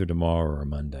that either tomorrow or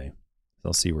Monday.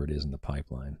 I'll see where it is in the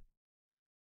pipeline.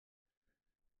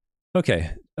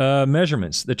 Okay,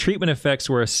 measurements. The treatment effects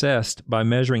were assessed by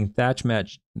measuring thatch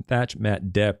mat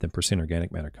depth and percent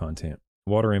organic matter content,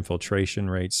 water infiltration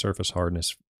rates, surface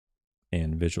hardness,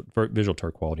 and visual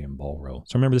turf quality and ball roll.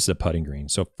 So remember, this is a putting green.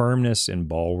 So firmness and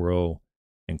ball roll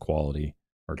and quality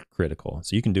are critical.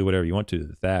 So you can do whatever you want to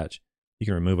the thatch. You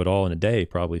can remove it all in a day,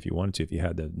 probably, if you wanted to, if you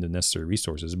had the necessary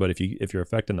resources. But if you're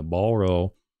affecting the ball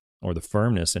roll or the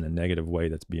firmness in a negative way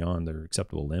that's beyond their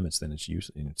acceptable limits, then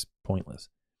it's pointless.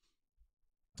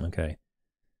 Okay.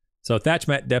 So thatch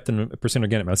mat depth and percent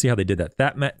organic matter. Let's see how they did that.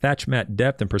 Thatch mat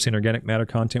depth and percent organic matter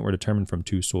content were determined from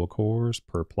 2 soil cores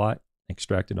per plot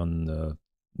extracted on the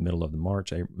middle of the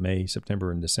March, May,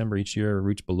 September, and December each year.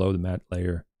 Roots below the mat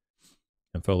layer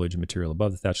and foliage and material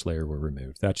above the thatch layer were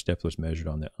removed. Thatch depth was measured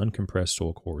on the uncompressed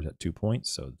soil cores at 2 points.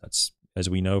 So that's, as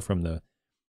we know from the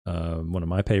one of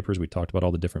my papers, we talked about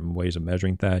all the different ways of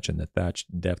measuring thatch, and the thatch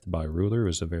depth by ruler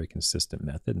was a very consistent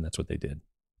method, and that's what they did.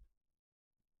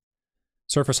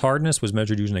 Surface hardness was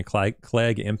measured using a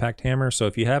Clegg impact hammer. So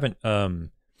if you haven't, or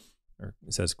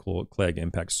it says Clegg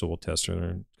impact soil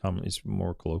tester, commonly it's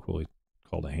more colloquially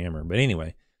called a hammer. But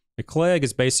anyway, a Clegg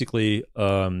is basically,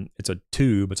 it's a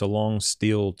tube, it's a long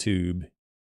steel tube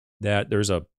that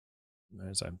I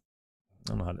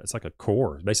don't know how, it's like a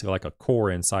core, basically like a core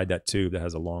inside that tube that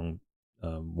has a long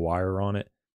wire on it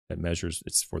that measures,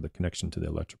 it's for the connection to the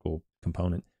electrical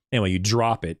component. Anyway, you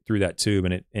drop it through that tube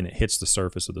and it hits the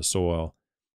surface of the soil,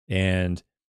 and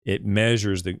it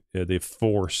measures the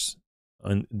force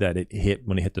that it hit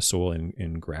when it hit the soil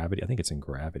in gravity. I think it's in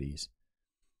gravities.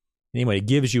 Anyway, it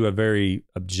gives you a very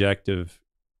objective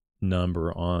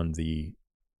number on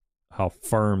how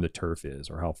firm the turf is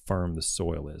or how firm the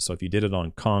soil is. So if you did it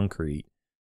on concrete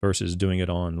versus doing it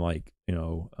on like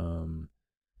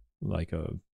a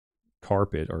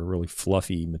carpet or a really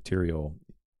fluffy material,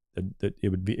 that it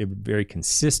would very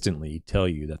consistently tell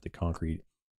you that the concrete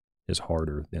is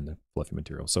harder than the fluffy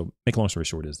material. So make a long story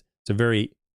short, it's a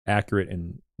very accurate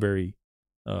and very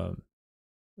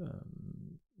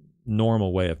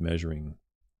normal way of measuring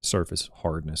surface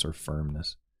hardness or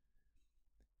firmness.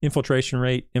 Infiltration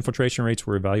rates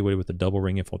were evaluated with a double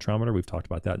ring infiltrometer. We've talked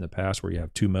about that in the past, where you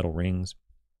have two metal rings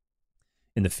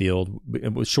in the field.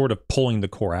 It was short of pulling the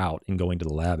core out and going to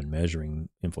the lab and measuring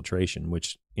infiltration,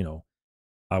 which,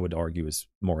 I would argue is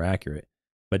more accurate,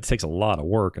 but it takes a lot of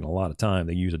work and a lot of time.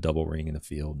 They use a double ring in the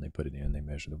field and they put it in, they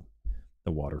measure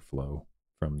the water flow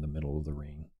from the middle of the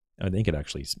ring. I think it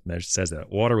actually says that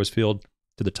water was filled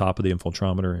to the top of the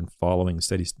infiltrometer, and following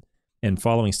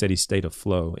steady state of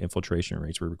flow, infiltration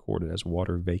rates were recorded as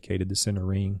water vacated the center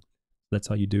ring. That's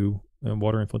how you do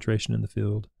water infiltration in the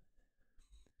field.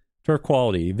 Turf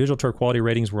quality. Visual turf quality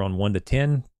ratings were on 1 to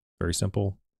 10. Very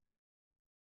simple.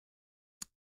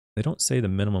 They don't say the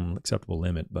minimum acceptable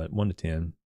limit, but 1 to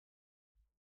 10.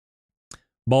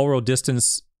 Ball roll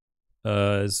distance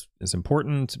is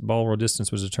important. Ball roll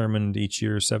distance was determined each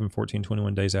year 7, 14,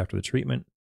 21 days after the treatment.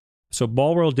 So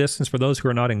ball roll distance, for those who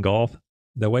are not in golf,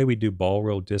 the way we do ball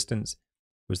roll distance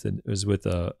was with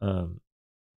a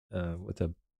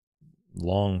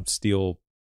long steel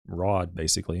rod,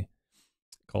 basically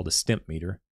called a stimp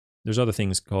meter. There's other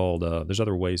things called there's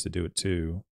other ways to do it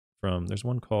too. There's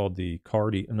one called the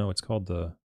it's called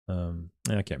the I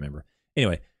can't remember.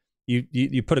 Anyway,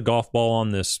 you put a golf ball on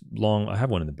this long. I have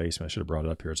one in the basement. I should have brought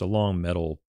it up here. It's a long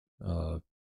metal. I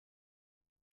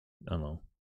don't know,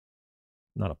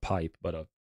 not a pipe, but a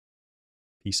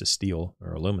piece of steel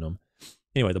or aluminum.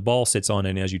 Anyway, the ball sits on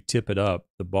it, and as you tip it up,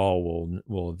 the ball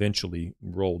will eventually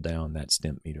roll down that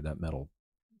stimp meter, that metal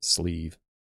sleeve,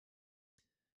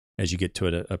 as you get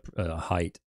to a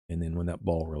height. And then when that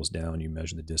ball rolls down, you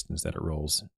measure the distance that it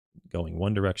rolls going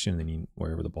one direction, and then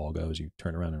wherever the ball goes, you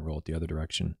turn around and roll it the other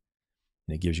direction.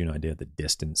 And it gives you an idea of the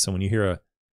distance. So when you hear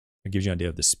it gives you an idea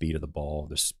of the speed of the ball,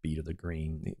 the speed of the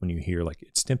green. When you hear like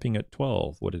it's stimping at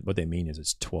 12, what they mean is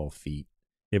it's 12 feet.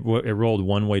 It rolled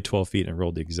one way 12 feet and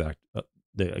rolled the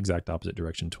exact opposite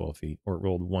direction 12 feet, or it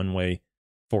rolled one way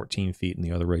 14 feet and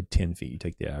the other way 10 feet. You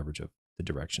take the average of the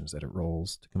directions that it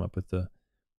rolls to come up with the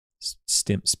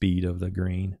stimp speed of the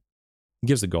green. It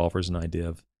gives the golfers an idea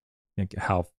of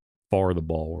how far the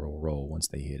ball will roll once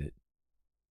they hit it.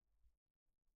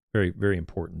 Very, very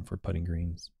important for putting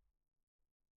greens.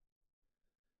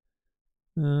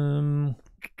 So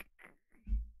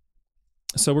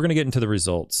we're going to get into the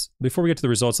results. Before we get to the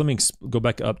results, let me go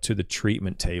back up to the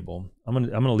treatment table. I'm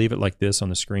going to leave it like this on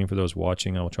the screen for those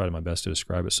watching. I will try my best to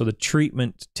describe it. So the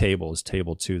treatment table is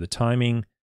table 2. The timing,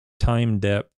 tine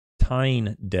depth,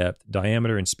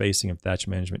 diameter, and spacing of thatch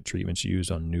management treatments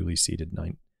used on newly seeded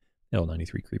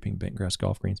L93 creeping bentgrass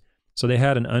golf greens. So they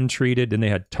had an untreated, then they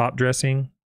had top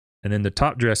dressing, and then the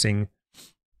top dressing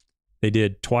they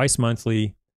did twice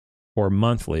monthly or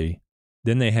monthly.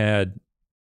 Then they had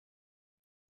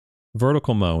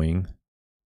vertical mowing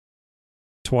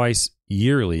twice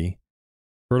yearly,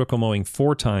 vertical mowing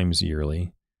 4 times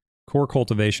yearly, core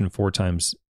cultivation 4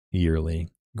 times yearly,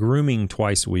 grooming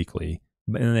twice weekly,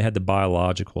 and then they had the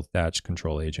biological thatch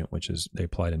control agent, which is they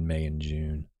applied in May and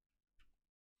June.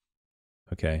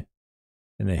 Okay,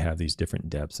 and they have these different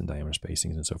depths and diameter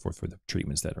spacings and so forth for the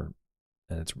treatments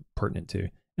that's pertinent to.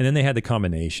 And then they had the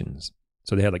combinations.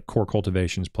 So they had like core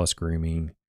cultivations plus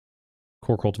grooming,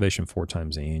 core cultivation 4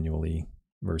 times annually,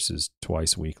 versus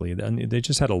twice weekly. And they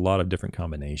just had a lot of different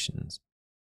combinations.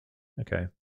 Okay.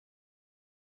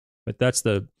 But that's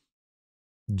the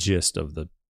gist of the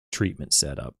treatment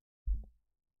setup.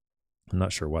 I'm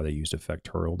not sure why they used a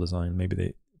factorial design.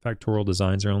 Maybe factorial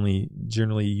designs are only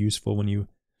generally useful when you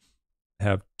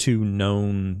have two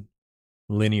known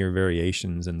linear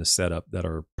variations in the setup that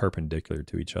are perpendicular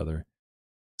to each other.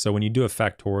 So when you do a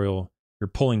factorial, you're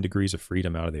pulling degrees of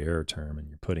freedom out of the error term and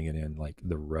you're putting it in like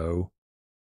the row,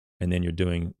 and then you're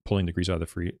pulling degrees out of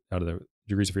the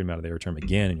degrees of freedom out of the error term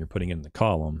again, and you're putting it in the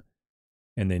column.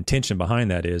 And the intention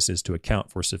behind that is to account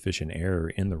for sufficient error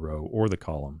in the row or the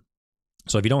column.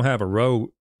 So if you don't have a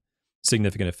row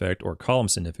significant effect or column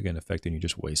significant effect, then you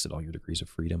just wasted all your degrees of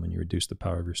freedom and you reduce the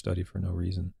power of your study for no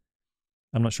reason.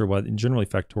 I'm not sure why. Generally,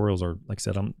 factorials are, like I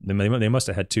said, they must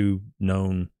have had two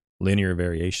known linear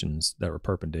variations that were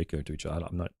perpendicular to each other.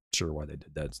 I'm not sure why they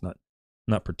did that. It's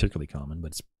not particularly common,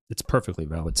 but it's perfectly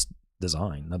valid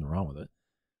design. Nothing wrong with it.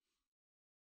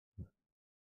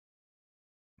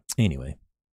 Anyway,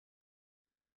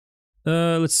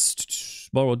 okay.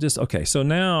 So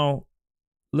now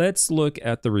let's look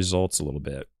at the results a little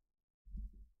bit.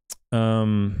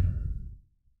 Yeah,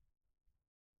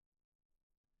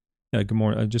 good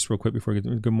morning. Just real quick before we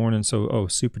get good morning. So,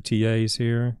 Super TA is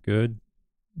here. Good.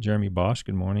 Jeremy Bosch,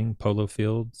 good morning. Polo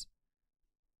Fields.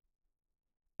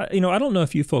 I don't know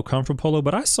if you feel comfortable, Polo,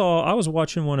 but I was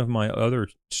watching one of my other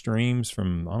streams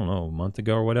from, I don't know, a month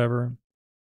ago or whatever.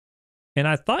 And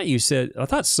I thought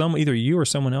either you or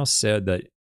someone else said that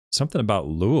something about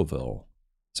Louisville.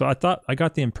 So I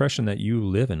got the impression that you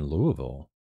live in Louisville,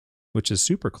 which is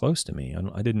super close to me. I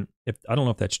don't know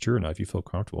if that's true or not. If you feel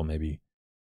comfortable, maybe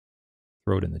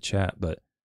throw it in the chat. But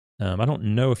I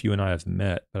don't know if you and I have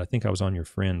met, but I think I was on your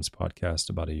friend's podcast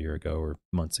about a year ago or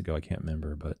months ago. I can't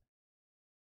remember, but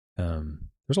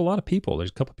there's a lot of people. There's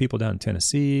a couple people down in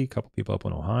Tennessee, a couple people up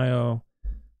in Ohio,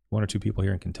 one or two people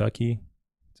here in Kentucky.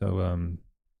 So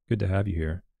good to have you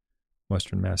here.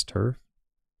 Western Mass Turf.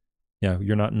 Yeah,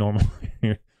 you're not normal.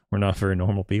 We're not very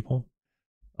normal people.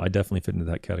 I definitely fit into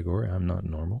that category. I'm not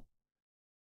normal.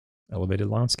 Elevated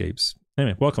landscapes.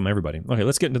 Anyway, welcome everybody. Okay,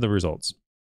 let's get into the results.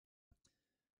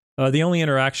 The only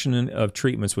interaction of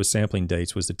treatments with sampling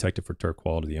dates was detected for turf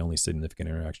quality. The only significant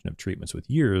interaction of treatments with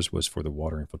years was for the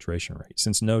water infiltration rate.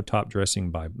 Since no top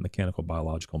dressing by mechanical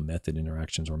biological method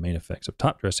interactions or main effects of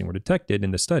top dressing were detected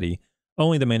in the study,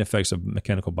 only the main effects of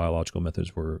mechanical biological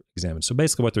methods were examined. So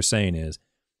basically what they're saying is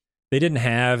they didn't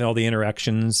have all the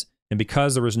interactions, and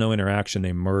because there was no interaction,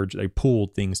 they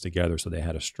pooled things together so they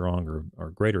had a stronger or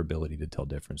greater ability to tell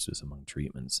differences among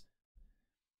treatments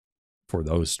for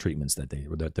those treatments that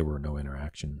there were no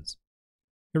interactions.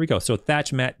 Here we go. So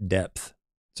thatch mat depth.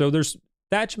 So there's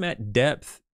thatch mat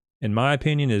depth, in my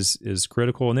opinion, is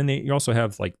critical. And then you also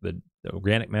have like the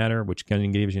organic matter, which kind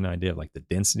of gives you an idea of like the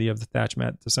density of the thatch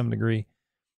mat to some degree.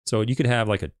 So you could have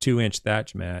like a 2-inch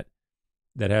thatch mat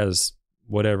that has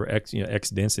whatever X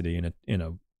density in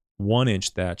a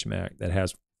 1-inch thatch mat that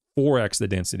has 4X the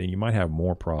density. You might have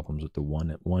more problems with the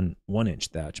 1-inch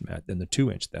thatch mat than the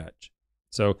 2-inch thatch.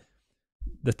 So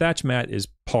the thatch mat is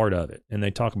part of it, and they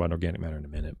talk about organic matter in a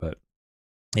minute. But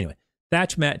anyway,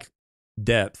 thatch mat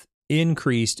depth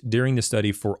increased during the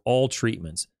study for all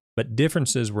treatments, but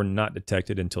differences were not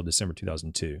detected until December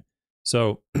 2002.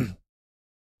 So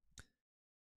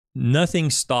nothing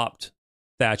stopped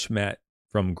thatch mat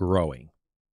from growing.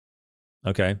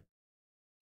 Okay.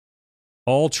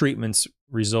 All treatments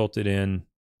resulted in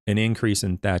an increase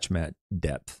in thatch mat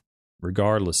depth,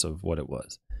 regardless of what it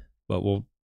was. But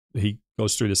he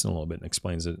goes through this in a little bit and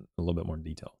explains it a little bit more in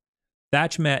detail.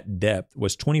 Thatch mat depth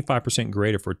was 25%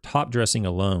 greater for top dressing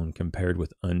alone compared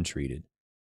with untreated.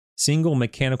 Single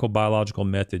mechanical biological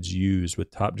methods used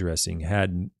with top dressing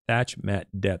had thatch mat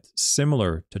depth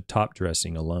similar to top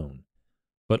dressing alone,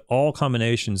 but all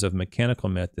combinations of mechanical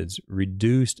methods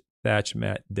reduced thatch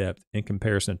mat depth in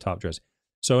comparison to top dressing.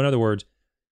 So in other words,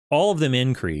 all of them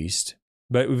increased,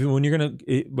 but when you're going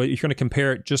to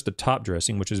compare it just to top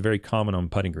dressing, which is very common on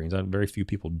putting greens. Very few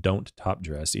people don't top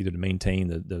dress, either to maintain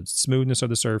the smoothness of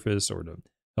the surface or to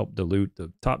help dilute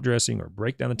the top dressing or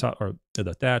break down the top or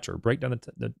the thatch or break down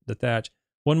the thatch.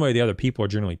 One way or the other, people are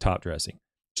generally top dressing.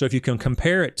 So if you can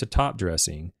compare it to top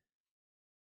dressing,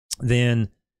 then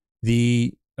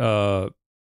the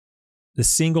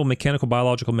single mechanical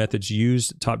biological methods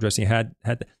used top dressing had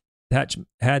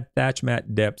thatch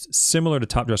mat depths similar to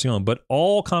top dressing alone, but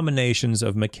all combinations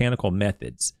of mechanical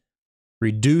methods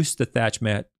reduced the thatch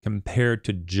mat compared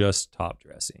to just top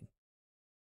dressing.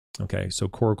 Okay, so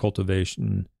core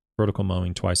cultivation, vertical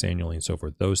mowing twice annually, and so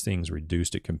forth. Those things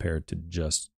reduced it compared to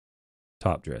just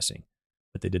top dressing.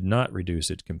 but they did not reduce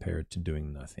it compared to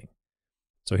doing nothing.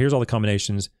 So here's all the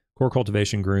combinations: core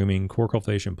cultivation, grooming, core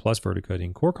cultivation plus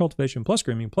verticutting, core cultivation plus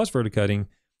grooming plus verticutting,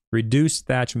 reduced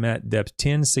thatch mat depth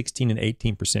 10, 16, and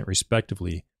 18%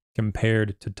 respectively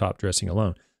compared to top dressing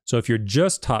alone. So if you're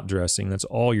just top dressing, that's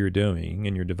all you're doing,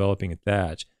 and you're developing a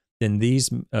thatch, then these,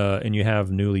 and you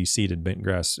have newly seeded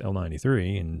bentgrass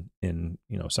L93 in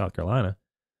South Carolina,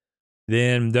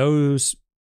 then those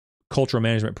cultural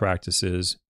management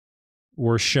practices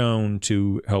were shown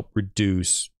to help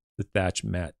reduce the thatch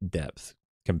mat depth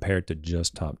compared to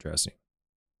just top dressing.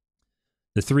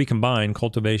 The three combined,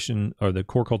 cultivation, or the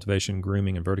core cultivation,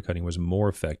 grooming, and verticutting, was more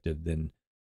effective than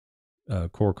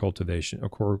core cultivation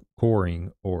or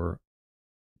coring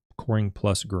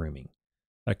plus grooming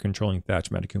at controlling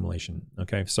thatch mat accumulation.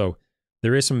 Okay, so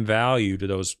there is some value to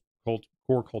those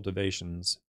core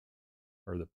cultivations,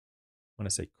 or when I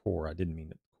say core, I didn't mean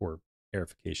the core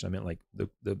aerification. I meant like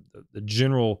the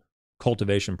general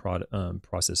cultivation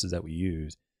processes that we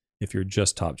use. If you're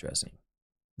just top dressing,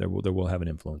 there will have an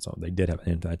influence on. They did have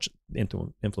an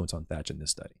influence on thatch in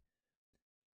this study.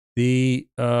 The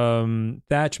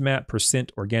thatch mat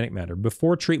percent organic matter.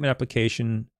 Before treatment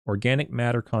application, organic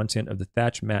matter content of the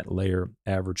thatch mat layer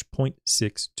averaged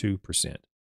 0.62%.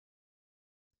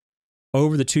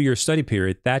 Over the 2-year study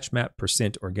period, thatch mat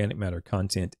percent organic matter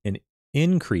content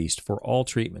increased for all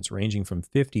treatments, ranging from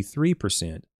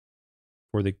 53%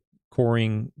 for the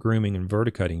coring, grooming, and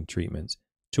verticutting treatments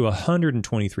to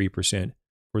 123%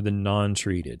 for the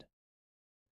non-treated.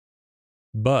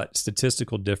 But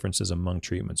statistical differences among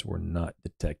treatments were not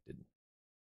detected.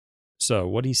 So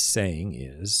what he's saying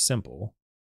is simple,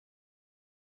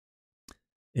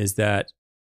 is that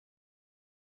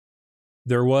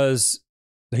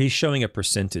he's showing a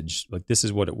percentage, like this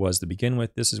is what it was to begin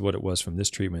with, this is what it was from this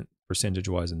treatment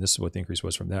percentage-wise, and this is what the increase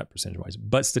was from that percentage-wise.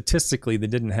 But statistically, they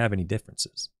didn't have any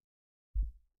differences.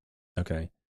 Okay.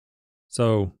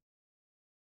 So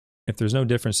if there's no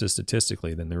differences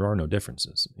statistically, then there are no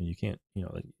differences. And you can't,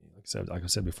 like I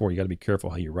said before, you got to be careful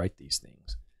how you write these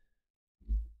things.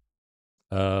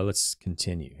 Let's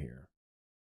continue here.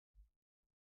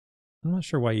 I'm not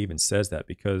sure why he even says that,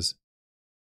 because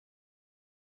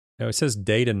it says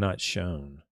data not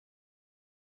shown.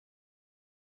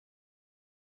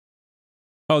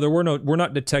 Oh, were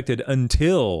not detected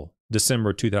until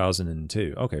December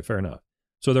 2002. Okay, fair enough.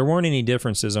 So there weren't any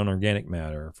differences on organic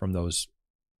matter from those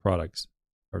products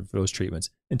or those treatments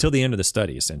until the end of the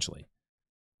study, essentially.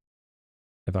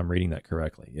 If I'm reading that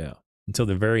correctly, yeah. Until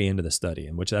the very end of the study,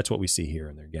 in which that's what we see here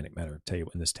in the organic matter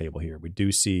table, in this table here. We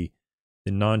do see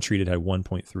the non-treated had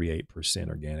 1.38%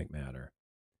 organic matter.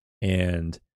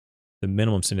 And the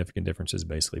minimum significant difference is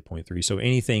basically 0.3. So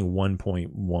anything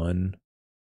 1.1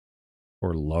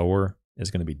 or lower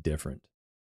is going to be different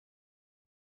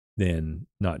than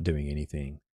not doing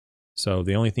anything. So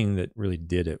the only thing that really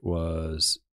did it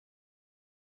was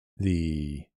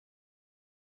the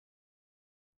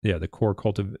core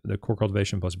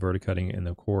cultivation plus verticutting, and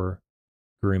the core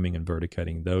grooming and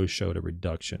verticutting. Those showed a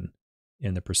reduction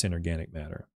in the percent organic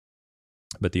matter,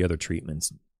 but the other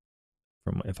treatments,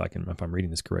 if I'm reading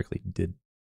this correctly, did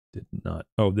not.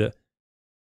 Oh,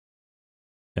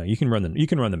 you can run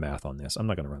the math on this. I'm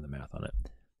not going to run the math on it.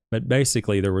 But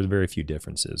basically, there were very few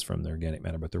differences from the organic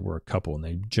matter, but there were a couple, and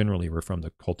they generally were from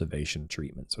the cultivation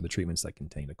treatments, or the treatments that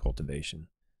contained a cultivation.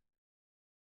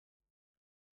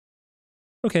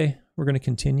 Okay, we're going to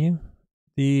continue.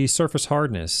 The surface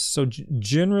hardness. So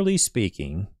generally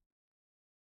speaking,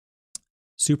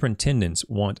 superintendents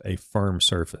want a firm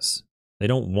surface. They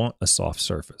don't want a soft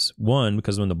surface. One,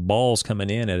 because when the ball's coming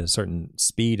in at a certain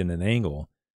speed and an angle,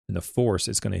 and the force,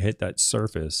 it's going to hit that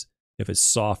surface. If it's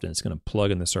soft, and it's going to plug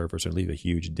in the surface or leave a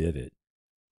huge divot.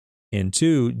 And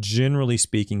two, generally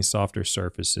speaking, softer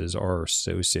surfaces are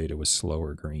associated with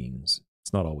slower greens.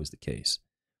 It's not always the case.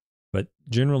 But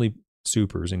generally,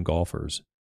 supers and golfers,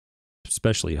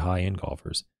 especially high-end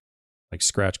golfers, like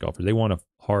scratch golfers, they want a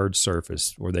hard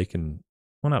surface where they can,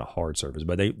 well, not a hard surface,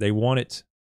 but they want it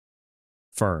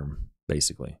firm,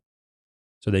 basically.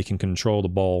 So they can control the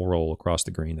ball roll across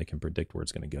the green. They can predict where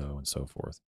it's going to go and so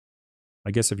forth. I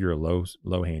guess if you're a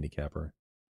low handicapper,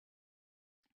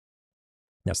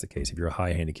 that's the case. If you're a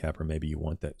high handicapper, maybe you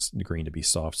want the green to be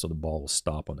soft so the ball will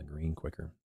stop on the green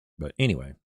quicker. But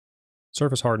anyway,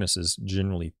 surface hardness is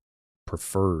generally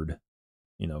preferred,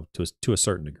 to a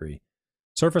certain degree.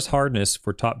 Surface hardness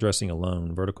for top dressing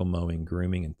alone, vertical mowing,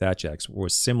 grooming, and thatch X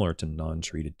was similar to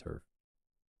non-treated turf.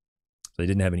 So they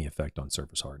didn't have any effect on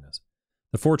surface hardness.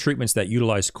 The 4 treatments that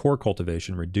utilized core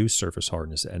cultivation reduced surface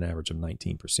hardness at an average of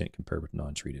 19% compared with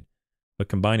non-treated. But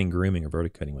combining grooming or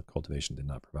verticutting with cultivation did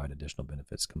not provide additional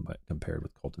benefits compared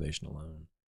with cultivation alone.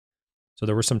 So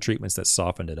there were some treatments that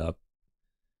softened it up,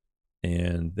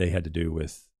 and they had to do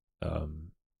with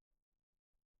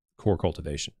core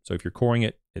cultivation. So if you're coring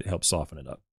it, it helps soften it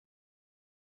up.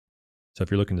 So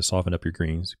if you're looking to soften up your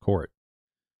greens, core it.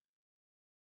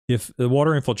 If the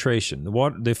water infiltration,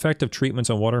 the effect of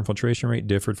treatments on water infiltration rate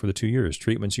differed for the 2 years.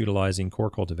 Treatments utilizing core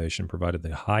cultivation provided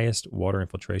the highest water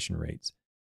infiltration rates.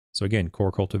 So again,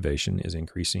 core cultivation is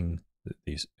increasing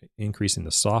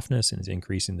the softness and is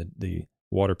increasing the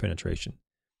water penetration.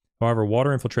 However,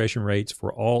 water infiltration rates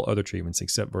for all other treatments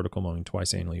except vertical mowing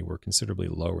twice annually were considerably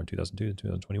lower in 2002 to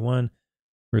 2021,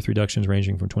 with reductions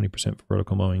ranging from 20% for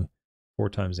vertical mowing 4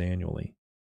 times annually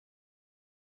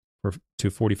to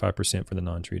 45% for the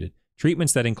non-treated.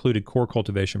 Treatments that included core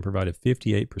cultivation provided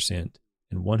 58%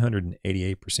 and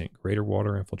 188% greater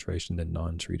water infiltration than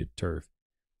non-treated turf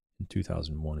in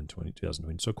 2001 and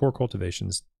 2020. So core cultivation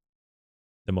is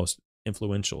the most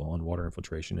influential on water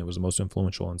infiltration. It was the most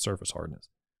influential on surface hardness.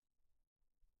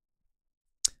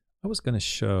 I was going to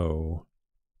show...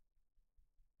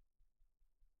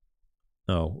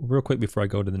 Oh, real quick before I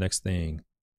go to the next thing,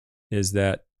 is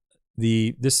that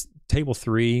this table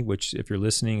 3, which if you're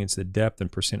listening, it's the depth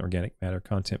and percent organic matter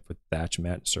content for thatch,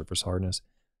 mat, and surface hardness.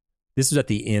 This is at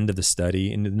the end of the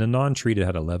study, and the non-treated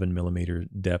had 11 millimeter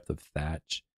depth of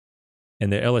thatch,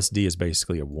 and the LSD is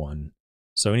basically a 1.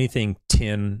 So anything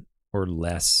 10 or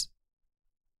less,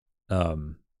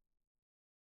 10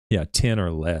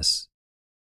 or less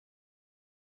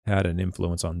had an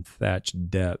influence on thatch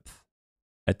depth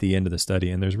at the end of the study,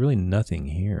 and there's really nothing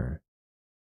here.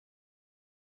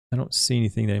 I don't see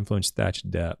anything that influenced thatch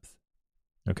depth.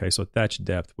 Okay, so thatch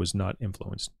depth was not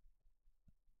influenced.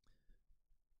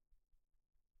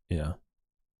 Yeah,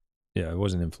 it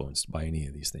wasn't influenced by any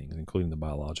of these things, including the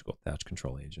biological thatch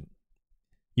control agent.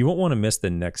 You won't want to miss the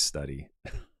next study,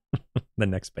 the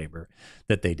next paper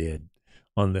that they did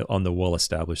on the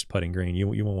well-established putting green. You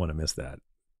won't want to miss that.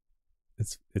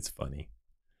 It's funny.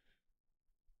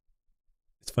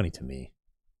 It's funny to me.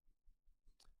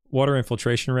 Water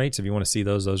infiltration rates, if you want to see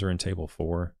those are in table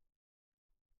 4.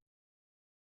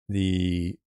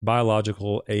 The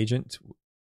biological agent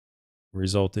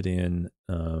resulted in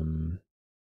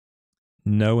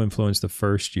no influence the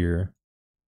first year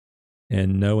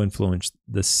and no influence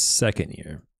the second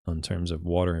year in terms of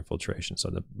water infiltration. So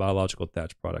the biological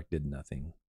thatch product did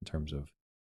nothing in terms of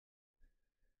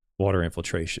water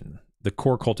infiltration. The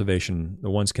core cultivation, the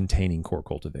ones containing core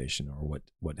cultivation, are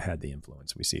what had the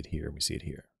influence. We see it here, we see it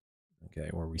here. Okay,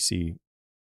 where we see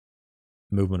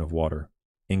movement of water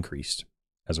increased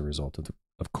as a result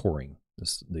of coring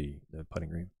the putting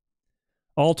green.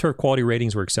 All turf quality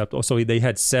ratings were acceptable. So they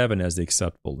had 7 as the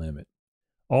acceptable limit.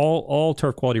 All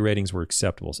turf quality ratings were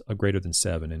acceptable, greater than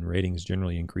 7, and ratings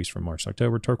generally increased from March to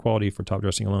October. Turf quality for top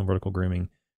dressing alone, vertical grooming,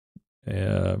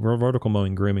 vertical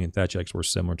mowing, grooming, and thatch X were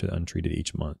similar to untreated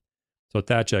each month. So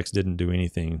thatch X didn't do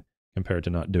anything compared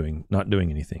to not doing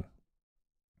anything.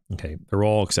 Okay, they're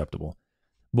all acceptable.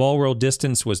 Ball roll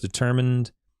distance was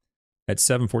determined at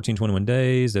 7, 14, 21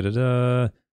 days.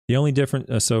 The only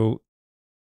difference, the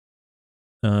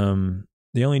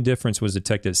only difference was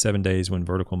detected at 7 days when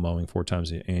vertical mowing 4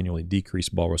 times annually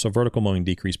decreased ball roll. So vertical mowing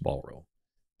decreased ball roll.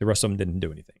 The rest of them didn't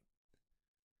do anything,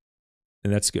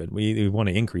 and that's good. We want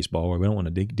to increase ball roll. We don't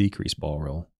want to decrease ball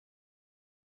roll.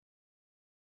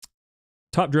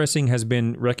 Top dressing has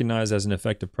been recognized as an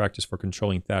effective practice for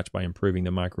controlling thatch by improving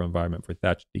the microenvironment for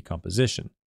thatch decomposition.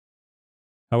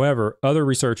 However, other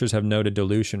researchers have noted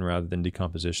dilution rather than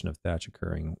decomposition of thatch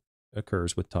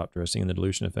occurs with top dressing, and the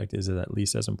dilution effect is at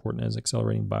least as important as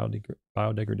accelerating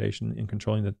biodegradation in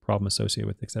controlling the problem associated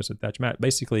with excessive thatch mat.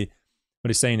 Basically, what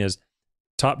he's saying is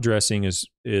top dressing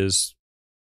is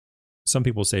some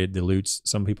people say it dilutes,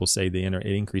 some people say it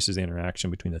increases the interaction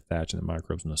between the thatch and the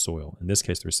microbes in the soil. In this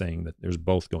case, they're saying that there's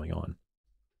both going on.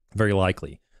 Very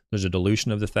likely, there's a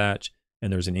dilution of the thatch,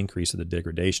 and there's an increase of the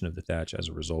degradation of the thatch as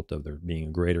a result of there being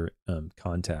a greater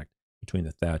contact between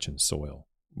the thatch and soil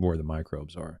where the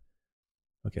microbes are.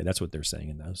 Okay, that's what they're saying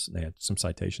in those. They had some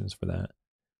citations for that.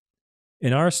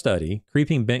 In our study,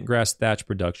 creeping bentgrass thatch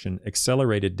production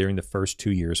accelerated during the first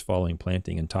 2 years following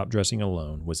planting, and top dressing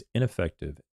alone was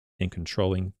ineffective in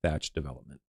controlling thatch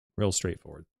development. Real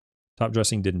straightforward. Top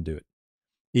dressing didn't do it.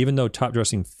 Even though top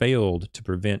dressing failed to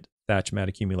prevent thatch mat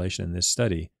accumulation in this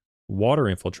study, water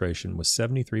infiltration was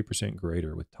 73%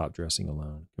 greater with top dressing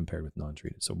alone compared with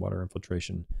non-treated. So water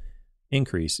infiltration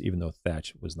increased even though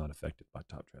thatch was not affected by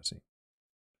top dressing.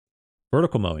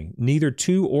 Vertical mowing. Neither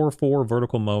 2 or 4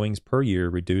 vertical mowings per year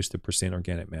reduced the percent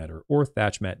organic matter or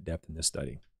thatch mat depth in this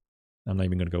study. I'm not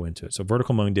even going to go into it. So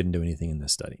vertical mowing didn't do anything in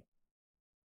this study.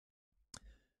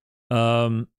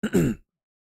 The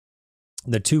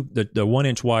 1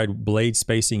 inch wide blade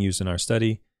spacing used in our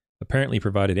study apparently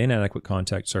provided inadequate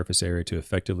contact surface area to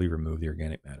effectively remove the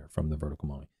organic matter from the vertical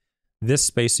mowing. This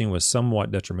spacing was somewhat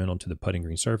detrimental to the putting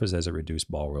green surface as it reduced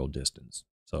ball roll distance.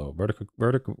 So vertical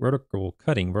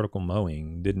cutting, vertical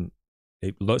mowing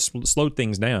it slowed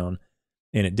things down,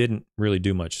 and it didn't really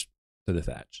do much to the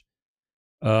thatch.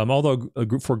 Although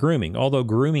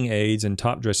grooming aids in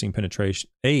top dressing penetration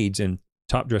of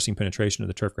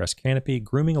the turfgrass canopy,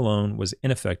 grooming alone was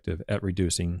ineffective at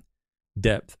reducing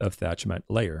depth of thatch mat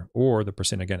layer or the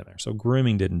percent organic matter. So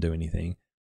grooming didn't do anything.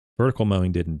 Vertical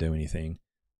mowing didn't do anything.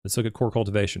 Let's look at core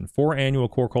cultivation. 4 annual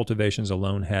core cultivations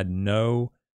alone had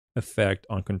no effect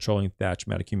on controlling thatch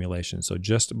mat accumulation. So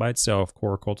just by itself,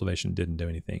 core cultivation didn't do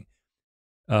anything.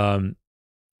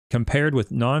 Compared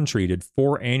with non-treated,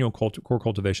 4 annual core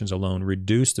cultivations alone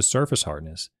reduced the surface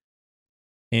hardness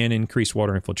and increased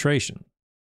water infiltration.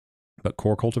 But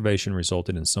core cultivation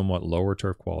resulted in somewhat lower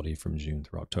turf quality from June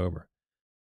through October.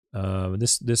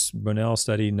 This Bonnell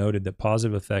study noted that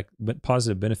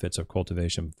positive benefits of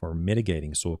cultivation for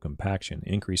mitigating soil compaction,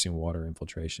 increasing water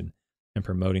infiltration, and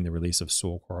promoting the release of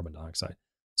soil carbon dioxide.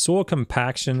 Soil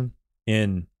compaction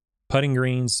in putting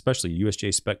greens, especially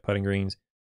USGA spec putting greens,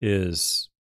 is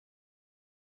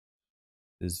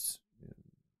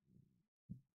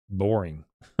boring.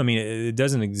 I mean, it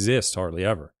doesn't exist hardly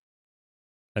ever.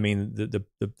 I mean, the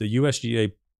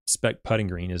USGA spec putting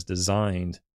green is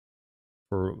designed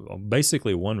for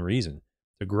basically one reason: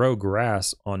 to grow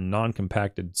grass on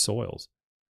non-compacted soils.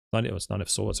 It's not a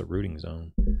soil; it's a rooting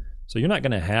zone. So you're not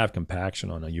going to have compaction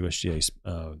on a USGA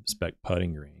spec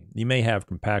putting green. You may have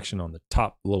compaction on the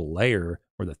top little layer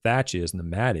where the thatch is and the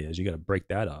mat is. You got to break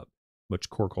that up, which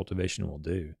core cultivation will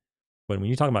do. But when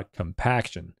you talk about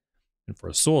compaction, and for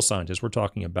a soil scientist, we're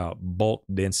talking about bulk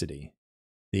density,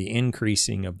 the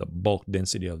increasing of the bulk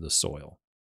density of the soil.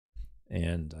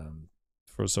 And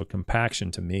so compaction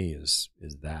to me is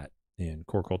that, and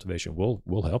core cultivation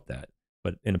will help that.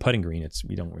 But in a putting green,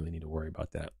 we don't really need to worry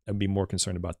about that. I'd be more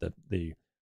concerned about the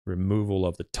removal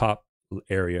of the top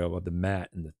area of the mat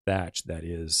and the thatch that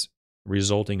is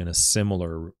resulting in a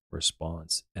similar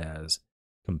response as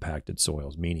compacted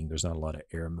soils, meaning there's not a lot of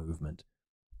air movement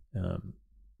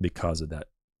because of that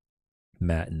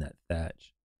mat and that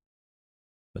thatch.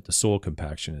 But the soil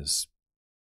compaction is,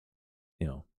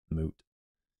 moot.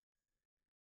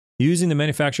 Using the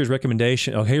manufacturer's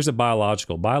recommendation. Oh, here's a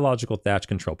biological thatch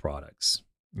control products.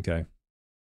 Okay.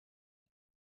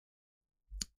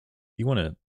 You want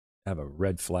to have a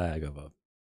red flag of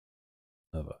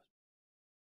a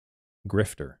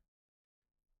grifter.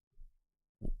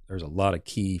 There's a lot of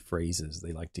key phrases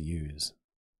they like to use.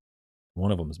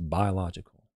 One of them is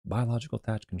biological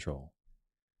thatch control.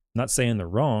 I'm not saying they're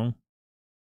wrong,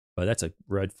 but that's a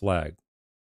red flag.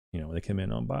 They come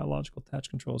in on biological thatch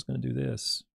control is going to do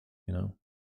this.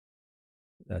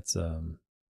 That's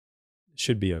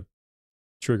should be a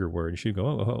trigger word. You should go,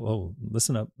 oh,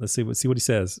 listen up. Let's see what he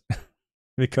says,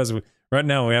 because right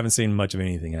now we haven't seen much of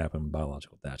anything happen with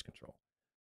biological thatch control.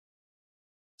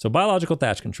 So biological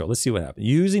thatch control. Let's see what happens.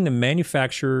 Using the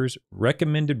manufacturer's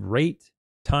recommended rate,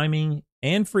 timing,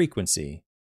 and frequency,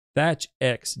 Thatch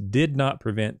X did not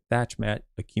prevent thatch mat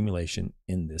accumulation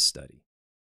in this study.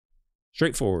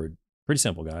 Straightforward, pretty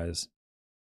simple, guys.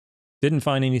 Didn't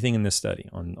find anything in this study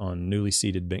on newly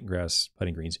seeded bentgrass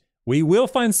putting greens. We will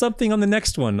find something on the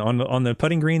next one, on the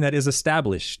putting green that is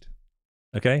established.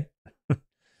 Okay?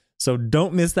 So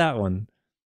don't miss that one.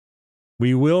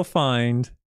 We will find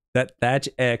that Thatch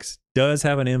X does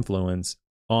have an influence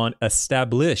on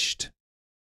established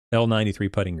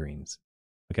L93 putting greens.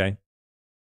 Okay?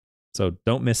 So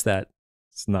don't miss that.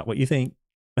 It's not what you think.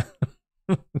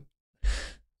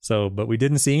 But we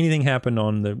didn't see anything happen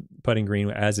on the putting green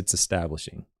as it's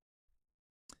establishing.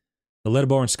 The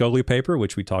Ledebor and Scully paper,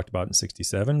 which we talked about in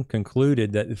 67,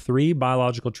 concluded that 3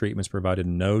 biological treatments provided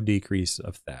no decrease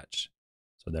of thatch.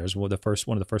 So there's one of the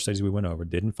first studies we went over.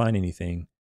 Didn't find anything.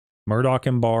 Murdoch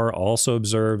and Barr also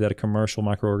observed that a commercial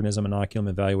microorganism inoculum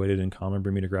evaluated in common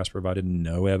Bermuda grass provided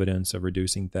no evidence of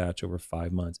reducing thatch over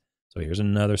 5 months. So here's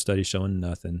another study showing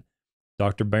nothing.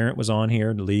 Dr. Barrett was on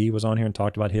here. Lee was on here and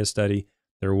talked about his study.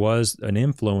 There was an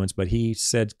influence, but he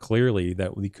said clearly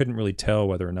that we couldn't really tell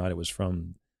whether or not it was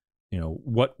from,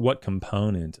 what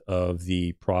component of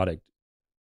the product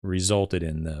resulted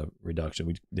in the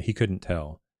reduction. He couldn't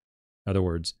tell. In other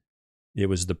words, it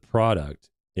was the product.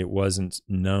 It wasn't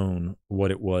known what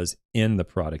it was in the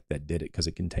product that did it, because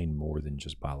it contained more than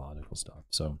just biological stuff.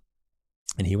 So,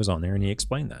 and he was on there and he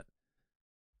explained that.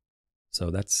 So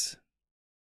that's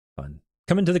Fun.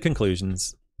 Coming to the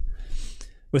conclusions.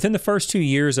 Within the first 2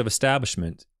 years of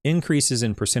establishment, increases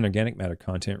in percent organic matter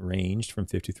content ranged from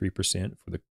 53% for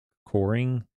the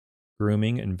coring,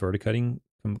 grooming, and verticutting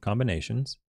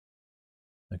combinations,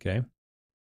 okay,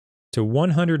 to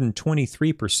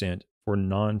 123% for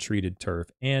non-treated turf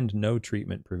and no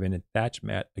treatment prevented thatch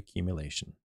mat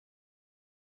accumulation.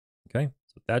 Okay,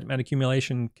 so thatch mat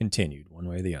accumulation continued one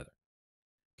way or the other.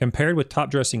 Compared with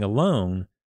top dressing alone,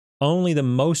 only the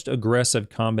most aggressive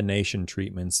combination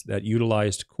treatments that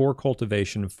utilized core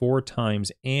cultivation 4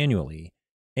 times annually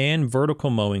and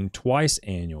vertical mowing twice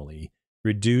annually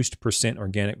reduced percent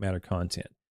organic matter content.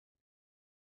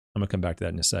 I'm going to come back to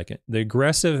that in a second. The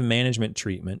aggressive management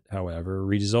treatment, however,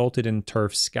 resulted in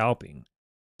turf scalping.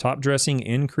 Top dressing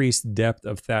increased depth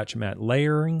of thatch mat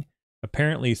layering,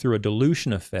 apparently through a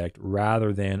dilution effect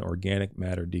rather than organic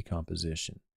matter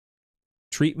decomposition.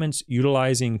 Treatments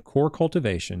utilizing core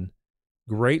cultivation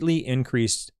greatly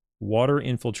increased water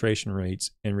infiltration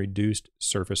rates and reduced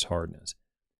surface hardness.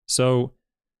 So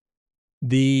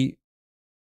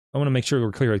I want to make sure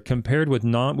we're clear. Compared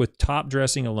with top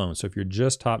dressing alone, so if you're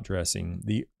just top dressing,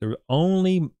 the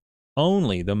only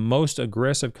the most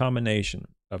aggressive combination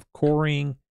of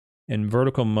coring and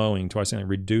vertical mowing twice annually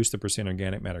reduced the percent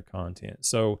organic matter content.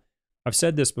 So I've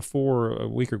said this before, a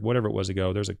week or whatever it was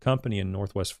ago. There's a company in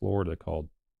Northwest Florida called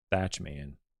Thatch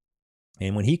Man.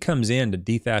 And when he comes in to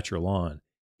dethatch your lawn,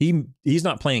 he's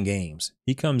not playing games.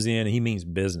 He comes in and he means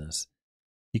business.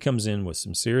 He comes in with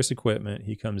some serious equipment.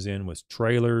 He comes in with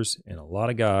trailers and a lot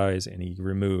of guys, and he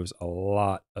removes a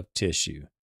lot of tissue.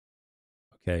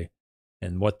 Okay.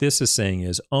 And what this is saying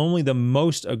is only the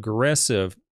most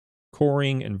aggressive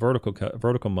coring and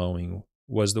vertical mowing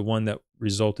was the one that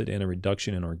resulted in a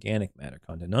reduction in organic matter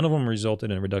content. None of them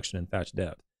resulted in a reduction in thatch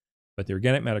depth, but the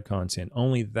organic matter content,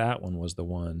 only that one was the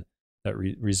one that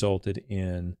resulted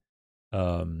in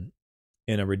a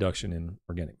reduction in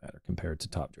organic matter compared to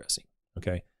top dressing.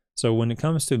 Okay, so when it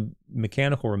comes to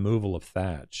mechanical removal of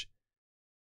thatch,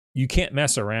 you can't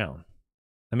mess around.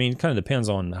 I mean, it kind of depends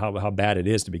on how bad it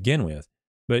is to begin with,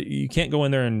 but you can't go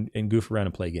in there and goof around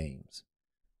and play games.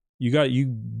 You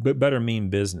better mean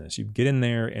business. You get in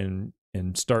there and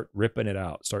start ripping it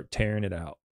out, start tearing it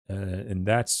out, and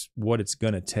that's what it's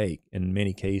going to take in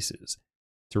many cases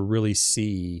to really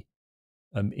see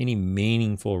any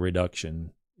meaningful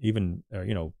reduction, even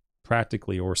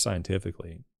practically or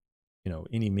scientifically,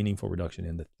 any meaningful reduction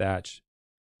in the thatch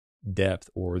depth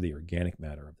or the organic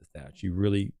matter of the thatch. You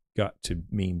really got to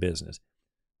mean business.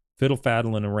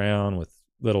 Fiddle-faddling around with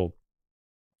little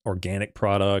organic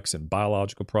products and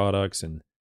biological products and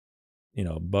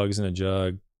bugs in a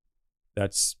jug,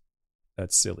 that's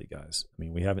silly, guys. I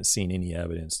mean, we haven't seen any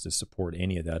evidence to support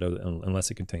any of that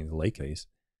unless it contains lacase,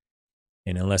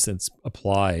 and unless it's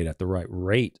applied at the right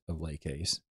rate of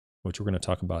lacase, which we're going to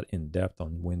talk about in depth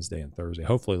on Wednesday and Thursday.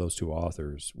 Hopefully those two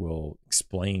authors will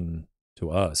explain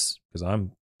to us, because I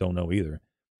don't know either,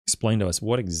 explain to us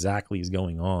what exactly is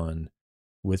going on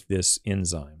with this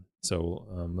enzyme. So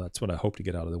that's what I hope to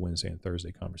get out of the Wednesday and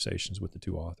Thursday conversations with the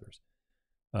two authors.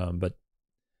 But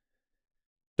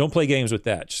don't play games with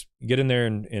that. Just get in there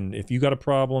and if you got a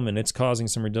problem and it's causing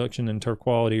some reduction in turf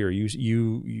quality, or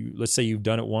you let's say you've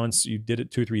done it once, you did it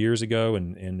 2 or 3 years ago,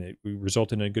 and it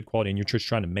resulted in a good quality, and you're just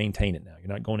trying to maintain it now.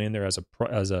 You're not going in there as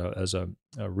a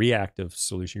reactive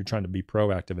solution. You're trying to be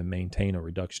proactive and maintain a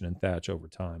reduction in thatch over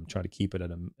time. Try to keep it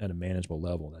at a manageable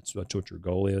level. That's what your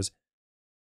goal is.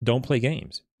 Don't play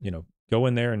games. Go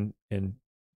in there and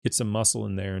get some muscle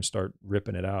in there and start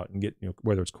ripping it out and get,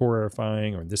 whether it's core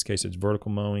aerifying, or in this case it's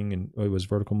vertical mowing, and it was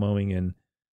vertical mowing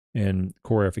and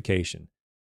core aerification.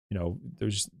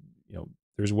 There's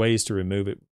ways to remove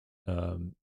it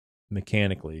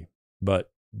mechanically,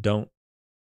 but don't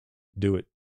do it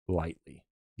lightly.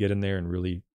 Get in there and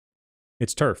really,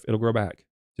 it's turf. It'll grow back.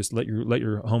 Just let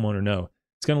your homeowner know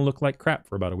it's going to look like crap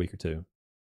for about a week or two.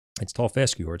 It's tall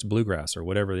fescue, or it's bluegrass, or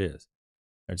whatever it is.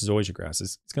 It's zoysia grass.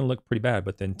 It's going to look pretty bad,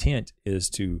 but the intent is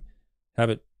to have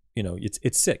it,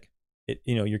 it's sick.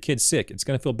 Your kid's sick. It's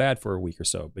going to feel bad for a week or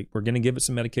so, but we're going to give it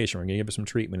some medication. We're going to give it some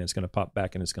treatment, and it's going to pop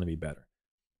back, and it's going to be better.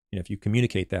 If you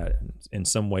communicate that in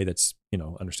some way that's,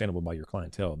 understandable by your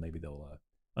clientele, maybe they'll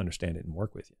understand it and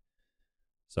work with you.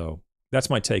 So that's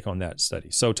my take on that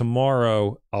study. So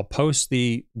tomorrow I'll post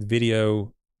the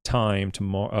video time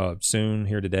tomorrow, soon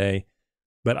here today,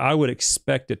 but I would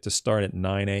expect it to start at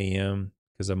 9 a.m.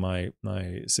 because of my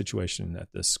situation at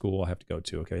the school I have to go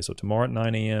to. Okay, so tomorrow at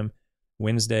 9 a.m.,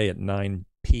 Wednesday at 9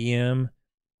 p.m.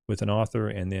 with an author,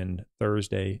 and then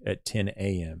Thursday at 10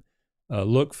 a.m.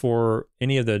 look for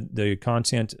any of the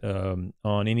content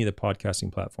on any of the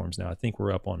podcasting platforms now. I think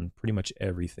we're up on pretty much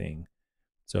everything.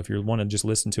 So if you want to just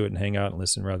listen to it and hang out and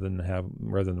listen rather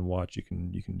than watch, you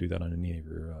can do that on any of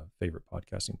your favorite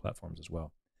podcasting platforms as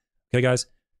well. Okay, guys,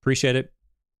 appreciate it.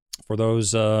 For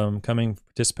those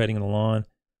participating in the lawn.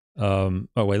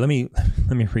 Oh wait, let me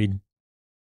read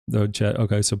the chat.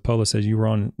 Okay, so Paula says you were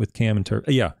on with Cam and Turk.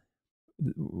 Yeah,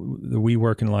 the we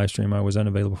work in live stream. I was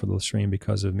unavailable for the stream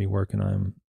because of me working.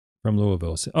 I'm from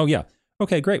Louisville. So, oh yeah,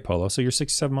 okay, great, Paula. So you're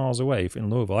 67 miles away in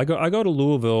Louisville. I go to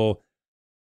Louisville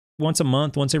once a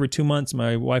month, once every 2 months.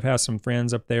 My wife has some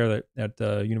friends up there at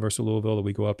University of Louisville that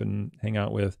we go up and hang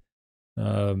out with.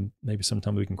 Maybe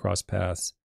sometime we can cross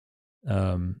paths.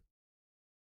 I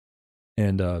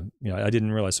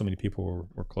didn't realize so many people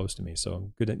were close to me.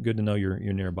 So good to know you're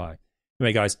nearby.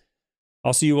 Anyway, guys,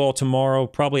 I'll see you all tomorrow,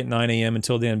 probably at 9 a.m.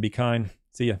 Until then, be kind.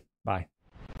 See ya. Bye.